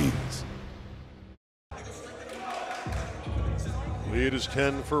 the Marines. Lead is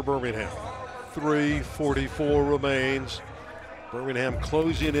 10 for Birmingham. 3:44 remains. Birmingham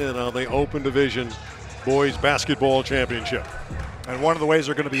closing in on the Open Division Boys Basketball Championship. And one of the ways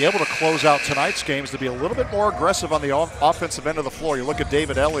they're going to be able to close out tonight's game is to be a little bit more aggressive on the offensive end of the floor. You look at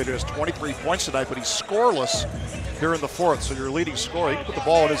David Elliott, who has 23 points tonight, but he's scoreless here in the fourth. So your leading scorer, he can put the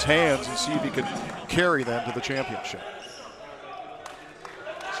ball in his hands and see if he can carry them to the championship.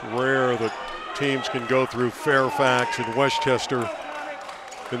 It's rare that teams can go through Fairfax and Westchester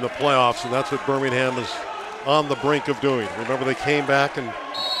in the playoffs, and that's what Birmingham is on the brink of doing. Remember, they came back and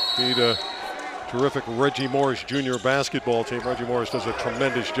beat a terrific Reggie Morris Jr. basketball team. Reggie Morris does a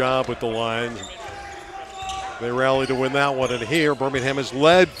tremendous job with the Lions. They rallied to win that one, and here Birmingham is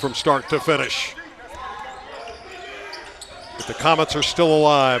led from start to finish. But the Comets are still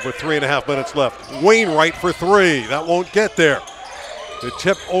alive with 3.5 minutes left. Wainwright for three. That won't get there. The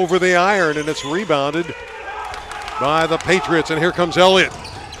tip over the iron, and it's rebounded by the Patriots. And here comes Elliott.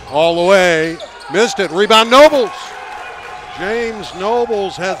 All the way. Missed it. Rebound Nobles. James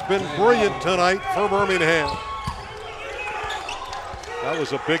Nobles has been brilliant tonight for Birmingham. That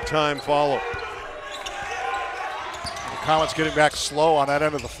was a big-time follow. The Comets getting back slow on that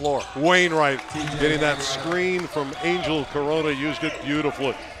end of the floor. Wainwright getting that screen from Angel Corona, used it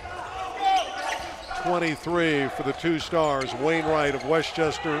beautifully. 23 for the two stars, Wainwright of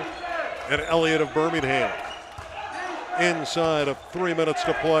Westchester and Elliott of Birmingham. Inside of 3 minutes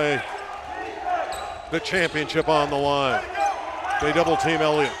to play, the championship on the line. They double team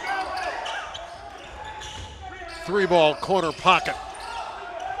Elliott. Three ball corner pocket.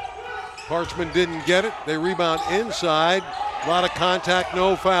 Parchman didn't get it. They rebound inside. A lot of contact,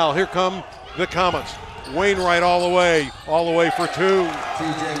 no foul. Here come the Comets. Wainwright all the way for two.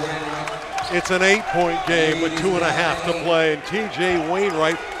 It's an 8-point game with 2.5 to play, and TJ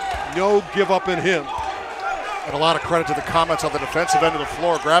Wainwright, no give up in him. And a lot of credit to the Comets on the defensive end of the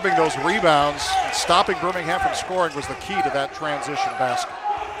floor. Grabbing those rebounds and stopping Birmingham from scoring was the key to that transition basket.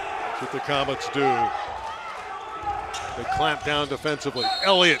 That's what the Comets do. They clamp down defensively.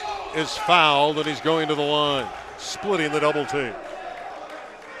 Elliott is fouled, and he's going to the line, splitting the double team.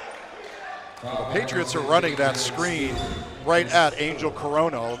 The Patriots are running that screen right at Angel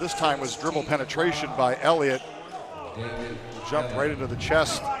Corona. This time was dribble penetration by Elliott. Jumped right into the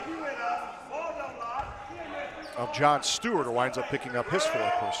chest of John Stewart, who winds up picking up his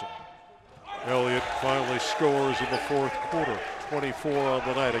fourth person. Elliott finally scores in the fourth quarter. 24 on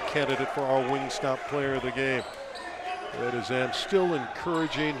the night, a candidate for our Wingstop player of the game. That is still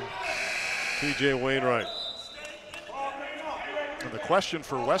encouraging T.J. Wainwright. And the question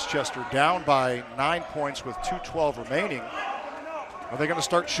for Westchester, down by 9 points with 2:12 remaining, are they going to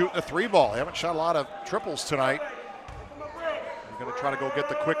start shooting the three ball? They haven't shot a lot of triples tonight. They're going to try to go get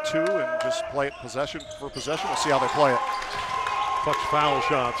the quick two and just play it possession for possession. We'll see how they play it. Touch foul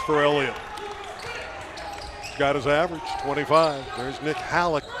shots for Elliott. Got his average, 25. There's Nick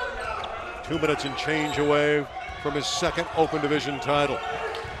Halleck, 2 minutes and change away from his second Open Division title.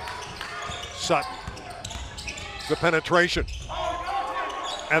 Sutton, the penetration,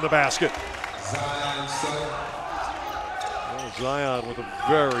 and the basket. Zion with a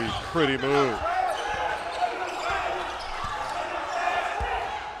very pretty move.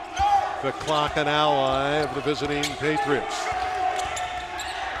 The clock an ally of the visiting Patriots.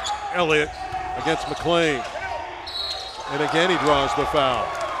 Elliott against McLean. And again he draws the foul.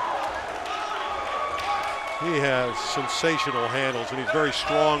 He has sensational handles and he's very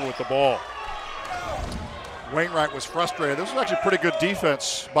strong with the ball. Wainwright was frustrated. This was actually pretty good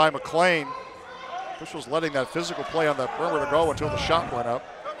defense by McLean. This was letting that physical play on the perimeter go until the shot went up.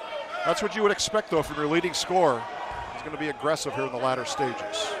 That's what you would expect, though, from your leading scorer. He's going to be aggressive here in the latter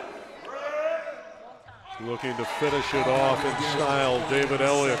stages. Looking to finish it off in style, David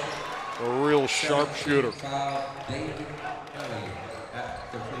Elliott, a real sharpshooter.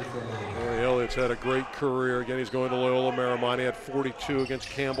 Elliott's had a great career. Again, he's going to Loyola Marymount. He had 42 against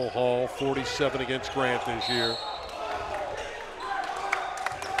Campbell Hall, 47 against Grant this year.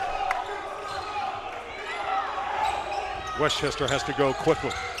 Westchester has to go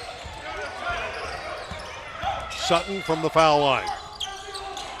quickly. Sutton from the foul line.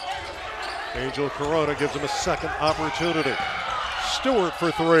 Angel Corona gives him a second opportunity. Stewart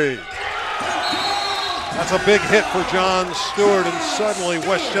for three. That's a big hit for John Stewart, and suddenly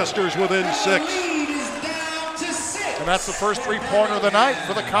Westchester's within 6. And that's the first three-pointer of the night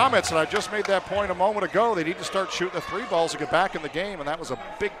for the Comets, and I just made that point a moment ago. They need to start shooting the three balls to get back in the game, and that was a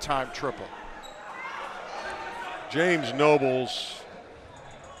big-time triple. James Nobles,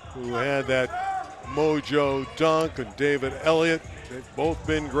 who had that mojo dunk, and David Elliott, they've both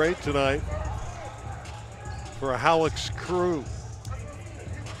been great tonight for Halleck's crew.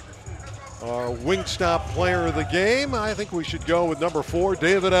 Our Wingstop player of the game, I think we should go with number 4,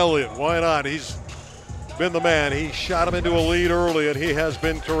 David Elliott. Why not? He's been the man. He shot him into a lead early, and he has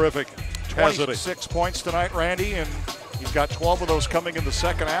been terrific. 26 points tonight, Randy, and he's got 12 of those coming in the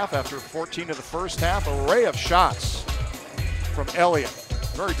second half after 14 of the first half. Array of shots from Elliott.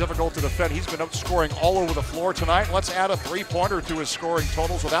 Very difficult to defend. He's been outscoring all over the floor tonight. Let's add a three-pointer to his scoring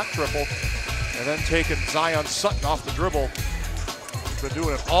totals with that triple. And then taking Zion Sutton off the dribble. He's been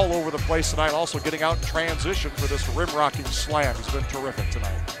doing it all over the place tonight, also getting out in transition for this rim-rocking slam. He's been terrific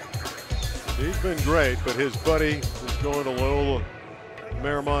tonight. He's been great, but his buddy is going to Loyola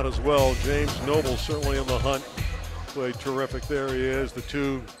Marymount as well. James Noble certainly in the hunt. Played terrific. There he is. The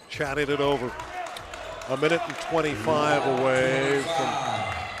two chatting it over. A minute and 25 away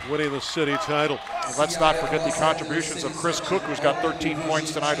from winning the city title. And let's not forget the contributions of Chris Cook, who's got 13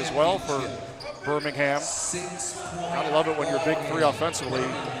 points tonight as well for Birmingham. I love it when your big three offensively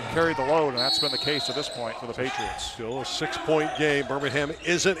carry the load, and that's been the case to this point for the Patriots. Still a 6-point game. Birmingham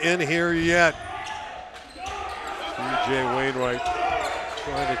isn't in here yet. T.J. Wainwright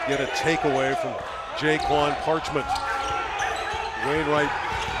trying to get a takeaway from Jaquan Parchment. Wainwright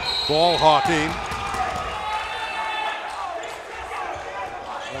ball hawking.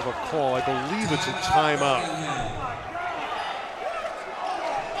 I have a call. I believe it's a timeout.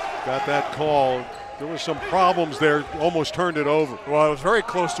 Got that call. There were some problems there. Almost turned it over. Well, it was very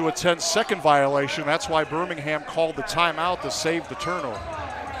close to a 10-second violation. That's why Birmingham called the timeout to save the turnover.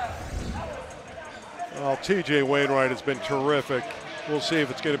 Well, T.J. Wainwright has been terrific. We'll see if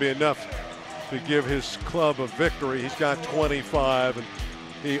it's going to be enough to give his club a victory. He's got 25, and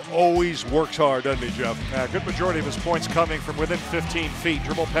he always works hard, doesn't he, Jeff? Yeah, a good majority of his points coming from within 15 feet.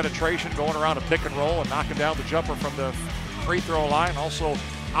 Dribble penetration, going around a pick and roll, and knocking down the jumper from the free throw line. Also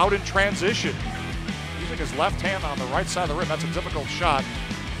out in transition, using his left hand on the right side of the rim. That's a difficult shot.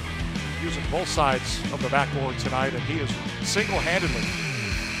 Using both sides of the backboard tonight, and he has single-handedly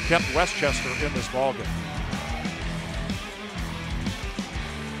kept Westchester in this ballgame.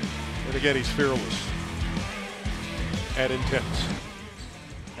 And again, he's fearless and intense.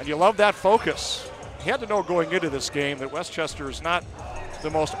 And you love that focus. He had to know going into this game that Westchester is not the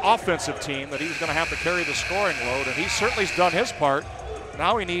most offensive team, that he's going to have to carry the scoring load, and he certainly has done his part.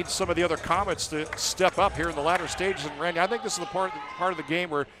 Now he needs some of the other Comets to step up here in the latter stages. And Randy, I think this is the part of the game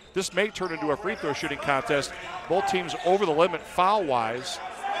where this may turn into a free throw shooting contest. Both teams over the limit foul-wise.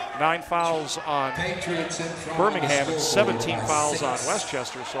 9 fouls on Birmingham and 17 fouls on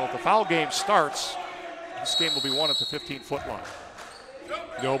Westchester. So if the foul game starts, this game will be won at the 15-foot line.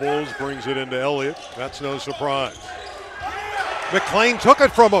 Nobles brings it into Elliott. That's no surprise. McLean took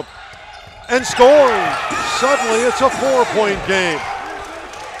it from him and scores. Suddenly it's a 4-point game.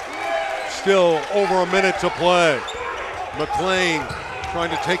 Still over a minute to play. McLean trying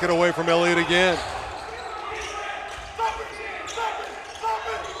to take it away from Elliott again.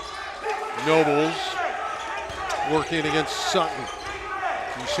 Nobles working against Sutton.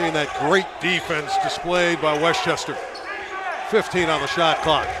 You've seen that great defense displayed by Westchester. 15 on the shot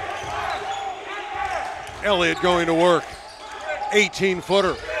clock. Elliott going to work.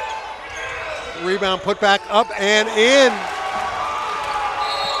 18-footer. Rebound put back up and in.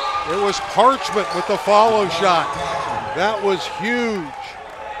 It was Parchment with the follow shot. That was huge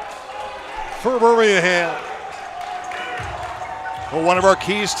for Birmingham. Well, one of our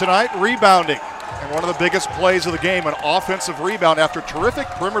keys tonight, rebounding. And one of the biggest plays of the game, an offensive rebound after terrific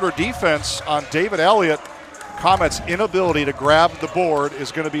perimeter defense on David Elliott. Comets' inability to grab the board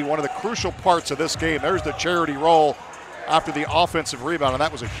is going to be one of the crucial parts of this game. There's the charity roll after the offensive rebound, and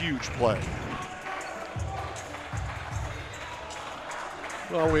that was a huge play.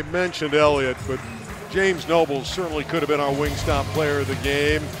 Well, we mentioned Elliott, but James Nobles certainly could have been our Wingstop player of the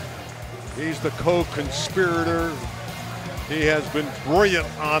game. He's the co-conspirator. He has been brilliant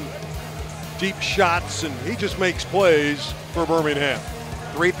on deep shots, and he just makes plays for Birmingham.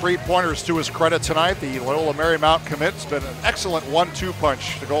 3 3-pointers to his credit tonight. The Loyola Marymount commit's been an excellent 1-2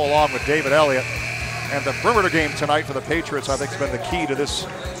 punch to go along with David Elliott. And the perimeter game tonight for the Patriots, I think, has been the key to this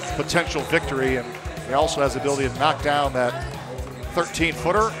potential victory. And he also has the ability to knock down that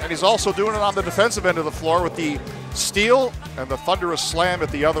 13-footer. And he's also doing it on the defensive end of the floor with the steal and the thunderous slam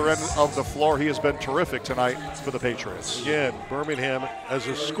at the other end of the floor. He has been terrific tonight for the Patriots. Again, Birmingham as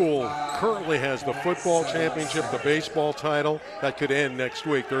a school currently has the football championship, the baseball title. That could end next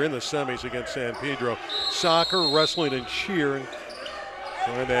week. They're in the semis against San Pedro. Soccer, wrestling, and cheer. And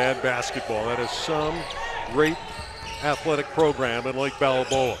trying to add basketball. That is some great athletic program in Lake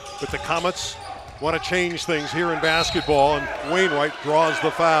Balboa. But the Comets want to change things here in basketball, and Wainwright draws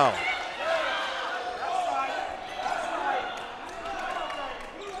the foul.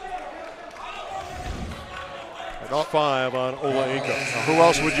 About 5 on Ola Inca. Who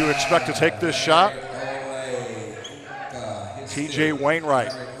else would you expect to take this shot? TJ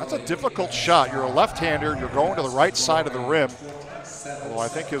Wainwright. That's a difficult shot. You're a left-hander. You're going to the right side of the rim. Well, I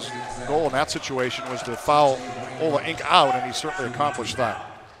think his goal in that situation was to foul Ola Inca out, and he certainly accomplished that.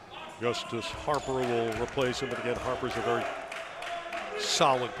 Justice Harper will replace him, but again, Harper's a very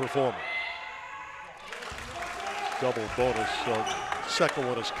solid performer. Double bonus, so second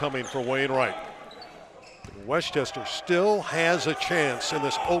one is coming for Wainwright. Westchester still has a chance in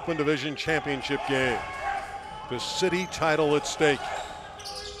this Open Division Championship game. The city title at stake.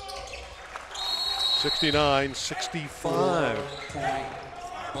 69-65.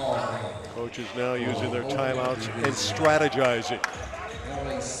 Coaches now using their timeouts and strategizing.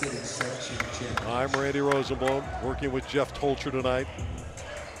 I'm Randy Rosenblum, working with Jeff Tolcher tonight.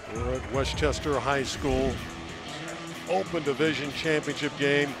 We're at Westchester High School. Open Division Championship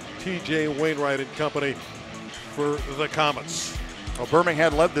game. TJ Wainwright and company for the Comets. Well,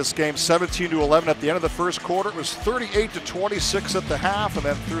 Birmingham led this game 17-11 at the end of the first quarter. It was 38-26 at the half, and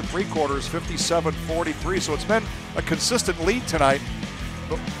then through 3 quarters, 57-43. So it's been a consistent lead tonight.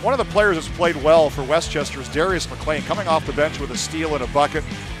 But one of the players that's played well for Westchester is Darius McLean, coming off the bench with a steal and a bucket.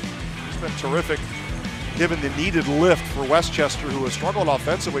 He's been terrific, given the needed lift for Westchester, who has struggled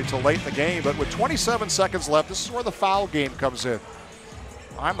offensively till late in the game. But with 27 seconds left, this is where the foul game comes in.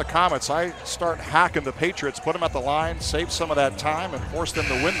 I'm the Comets. I start hacking the Patriots, put them at the line, save some of that time, and force them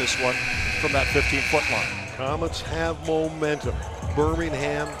to win this one from that 15-foot line. Comets have momentum.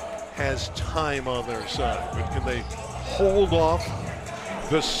 Birmingham has time on their side. But can they hold off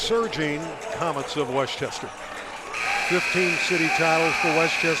the surging Comets of Westchester? 15 city titles for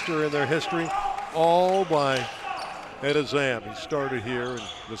Westchester in their history, all by Ed Azam. He started here in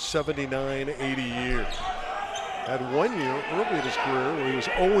the 79-80 year. Had 1 year early in his career where he was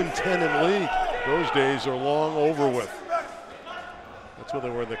 0-10 in league. Those days are long over with. That's when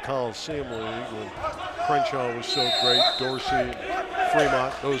they were in the Coliseum League, when Crenshaw was so great, Dorsey,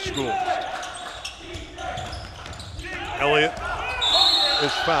 Fremont, those schools. Elliott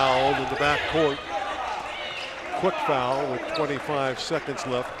is fouled in the backcourt. Quick foul with 25 seconds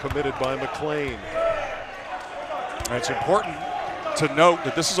left, committed by McLean. And it's important to note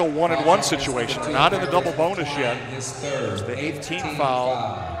that this is a 1-and-1 situation, not in the double bonus yet. It's the 8th team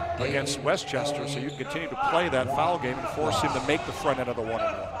foul against Westchester, so you can continue to play that foul game and force him to make the front end of the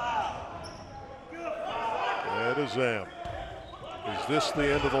 1-and-1. Ed Azam. Is this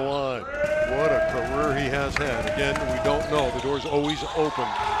the end of the line? What a career he has had. Again, we don't know. The door's always open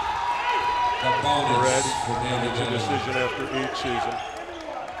for Ed. It's a decision after each season.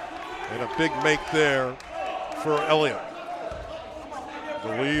 And a big make there for Elliott. The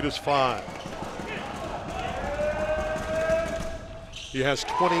lead is 5. He has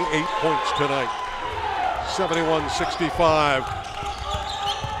 28 points tonight. 71-65.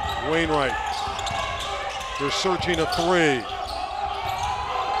 Wainwright. They're searching a 3.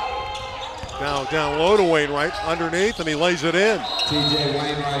 Now down low to Wainwright, underneath, and he lays it in. TJ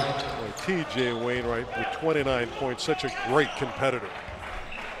Wainwright. TJ Wainwright with 29 points, such a great competitor.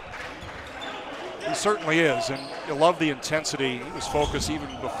 He certainly is, and you love the intensity. He was focused even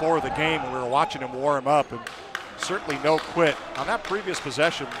before the game when we were watching him warm up, and certainly no quit. On that previous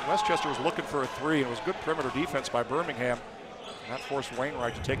possession, Westchester was looking for a 3, and it was good perimeter defense by Birmingham. And that forced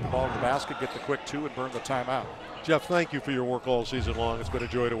Wainwright to take the ball to the basket, get the quick 2, and burn the timeout. Jeff, thank you for your work all season long. It's been a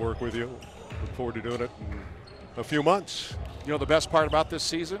joy to work with you. Look forward to doing it in a few months. You know the best part about this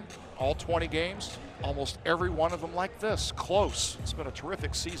season? All 20 games, almost every one of them like this, close. It's been a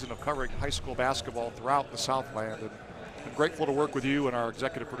terrific season of covering high school basketball throughout the Southland, and I'm grateful to work with you and our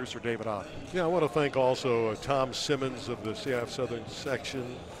executive producer, David Ott. Yeah, I want to thank also Tom Simmons of the CIF Southern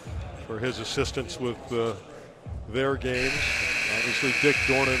section for his assistance with their games. Obviously, Dick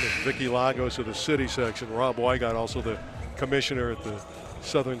Dornan and Vicky Lagos of the city section. Rob Wygott, also the commissioner at the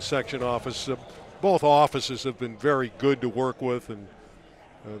Southern section office. Both offices have been very good to work with, and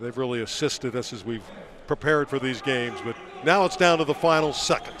they've really assisted us as we've prepared for these games. But now it's down to the final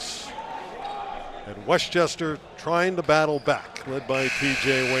seconds. And Westchester trying to battle back, led by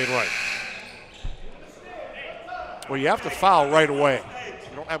TJ Wainwright. Well, you have to foul right away.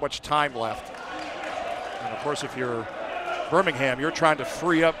 You don't have much time left. And of course, if you're Birmingham, you're trying to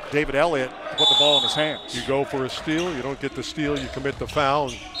free up David Elliott to put the ball in his hands. You go for a steal, you don't get the steal, you commit the foul.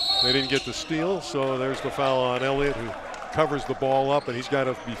 And they didn't get the steal, so there's the foul on Elliott, who covers the ball up, and he's got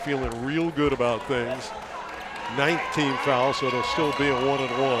to be feeling real good about things. 9th team foul, so it'll still be a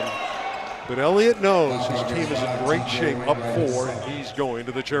 1-and-1. But Elliott knows his team is in great shape, up 4, and he's going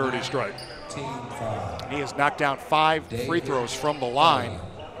to the charity stripe. He has knocked down 5 free throws from the line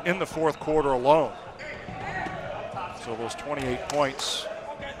in the 4th quarter alone. So those 28 points,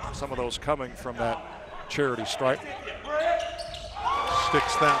 some of those coming from that charity stripe.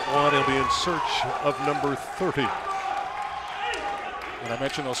 Sticks that one. He'll be in search of number 30. When I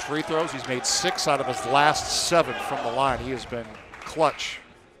mentioned those free throws, he's made 6 out of his last 7 from the line. He has been clutch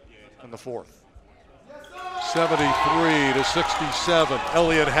in the 4th. 73-67.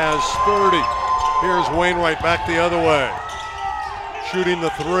 Elliott has 30. Here's Wainwright back the other way. Shooting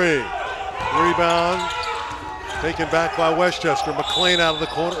the 3. Rebound taken back by Westchester. McLean out of the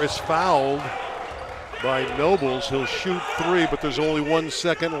corner is fouled by Nobles. He'll shoot 3, but there's only 1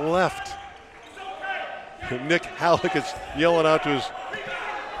 second left. Nick Halleck is yelling out to his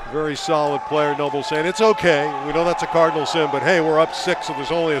very solid player, Nobles, saying, it's okay. We know that's a cardinal sin, but hey, we're up 6, so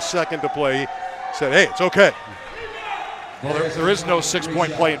there's only a second to play. He said, hey, it's okay. Well, there is no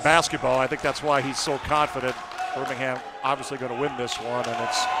 6-point play in basketball. I think that's why he's so confident. Birmingham obviously going to win this one, and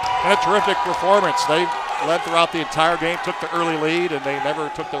it's been a terrific performance. They led throughout the entire game, took the early lead, and they never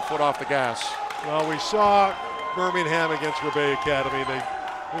took their foot off the gas. Well, we saw Birmingham against Rebay Academy. They,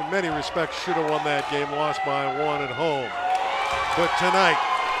 in many respects, should have won that game, lost by 1 at home. But tonight,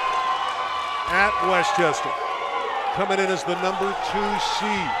 at Westchester, coming in as the number 2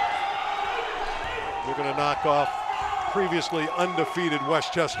 seed, they're going to knock off previously undefeated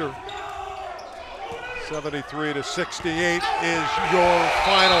Westchester. 73-68 is your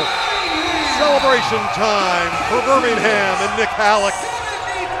final. Celebration time for Birmingham and Nick Halleck.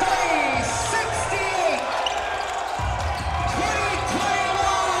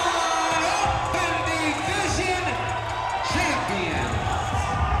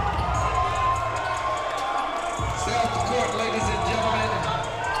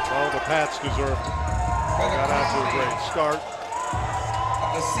 Pats deserve it. They got out to a great start.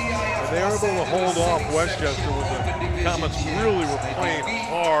 And they were able to hold off Westchester when the Comets really were playing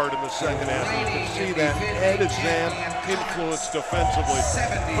hard in the second half. You can see that Ed Azam influence defensively,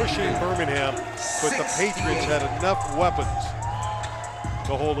 pushing Birmingham, but the Patriots had enough weapons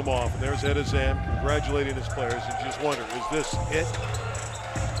to hold them off. And there's Ed Azam congratulating his players, and just wonder, is this it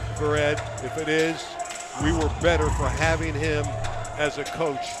for Ed? If it is, we were better for having him as a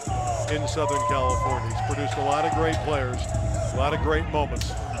coach in Southern California. He's produced a lot of great players, A lot of great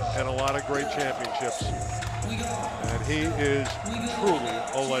moments and a lot of great championships. And he is truly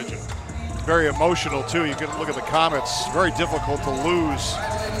a legend. Very emotional, too. You can look at the comments. Very difficult to lose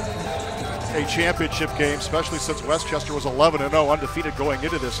a championship game, especially since Westchester was 11-0, undefeated going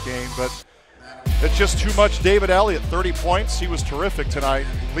into this game. But it's just too much. David Elliott, 30 points. He was terrific tonight,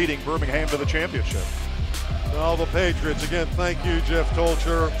 leading Birmingham to the championship. Well, the Patriots, again, thank you, Jeff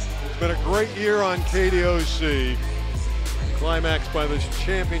Tolcher. It's been a great year on KDOC. Climaxed by this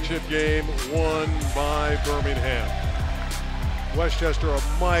championship game won by Birmingham. Westchester, a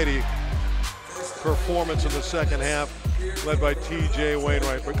mighty performance in the second half, led by T.J.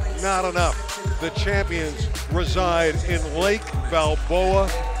 Wainwright, but not enough. The champions reside in Lake Balboa,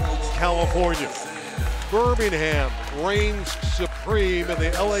 California. Birmingham reigns supreme in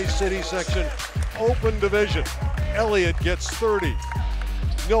the LA City section open division. Elliott gets 30.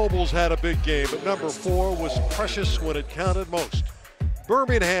 Nobles had a big game, but number 4 was precious when it counted most.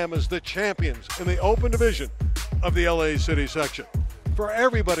 Birmingham is the champions in the open division of the LA City section. For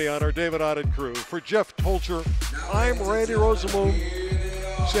everybody on our David Odded crew, for Jeff Tolcher, I'm Randy Rosenblum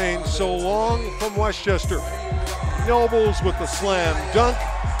saying so long from Westchester. Nobles with the slam dunk.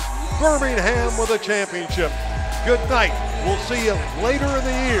 Birmingham with a championship. Good night. We'll see you later in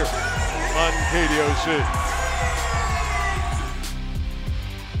the year on KDOC.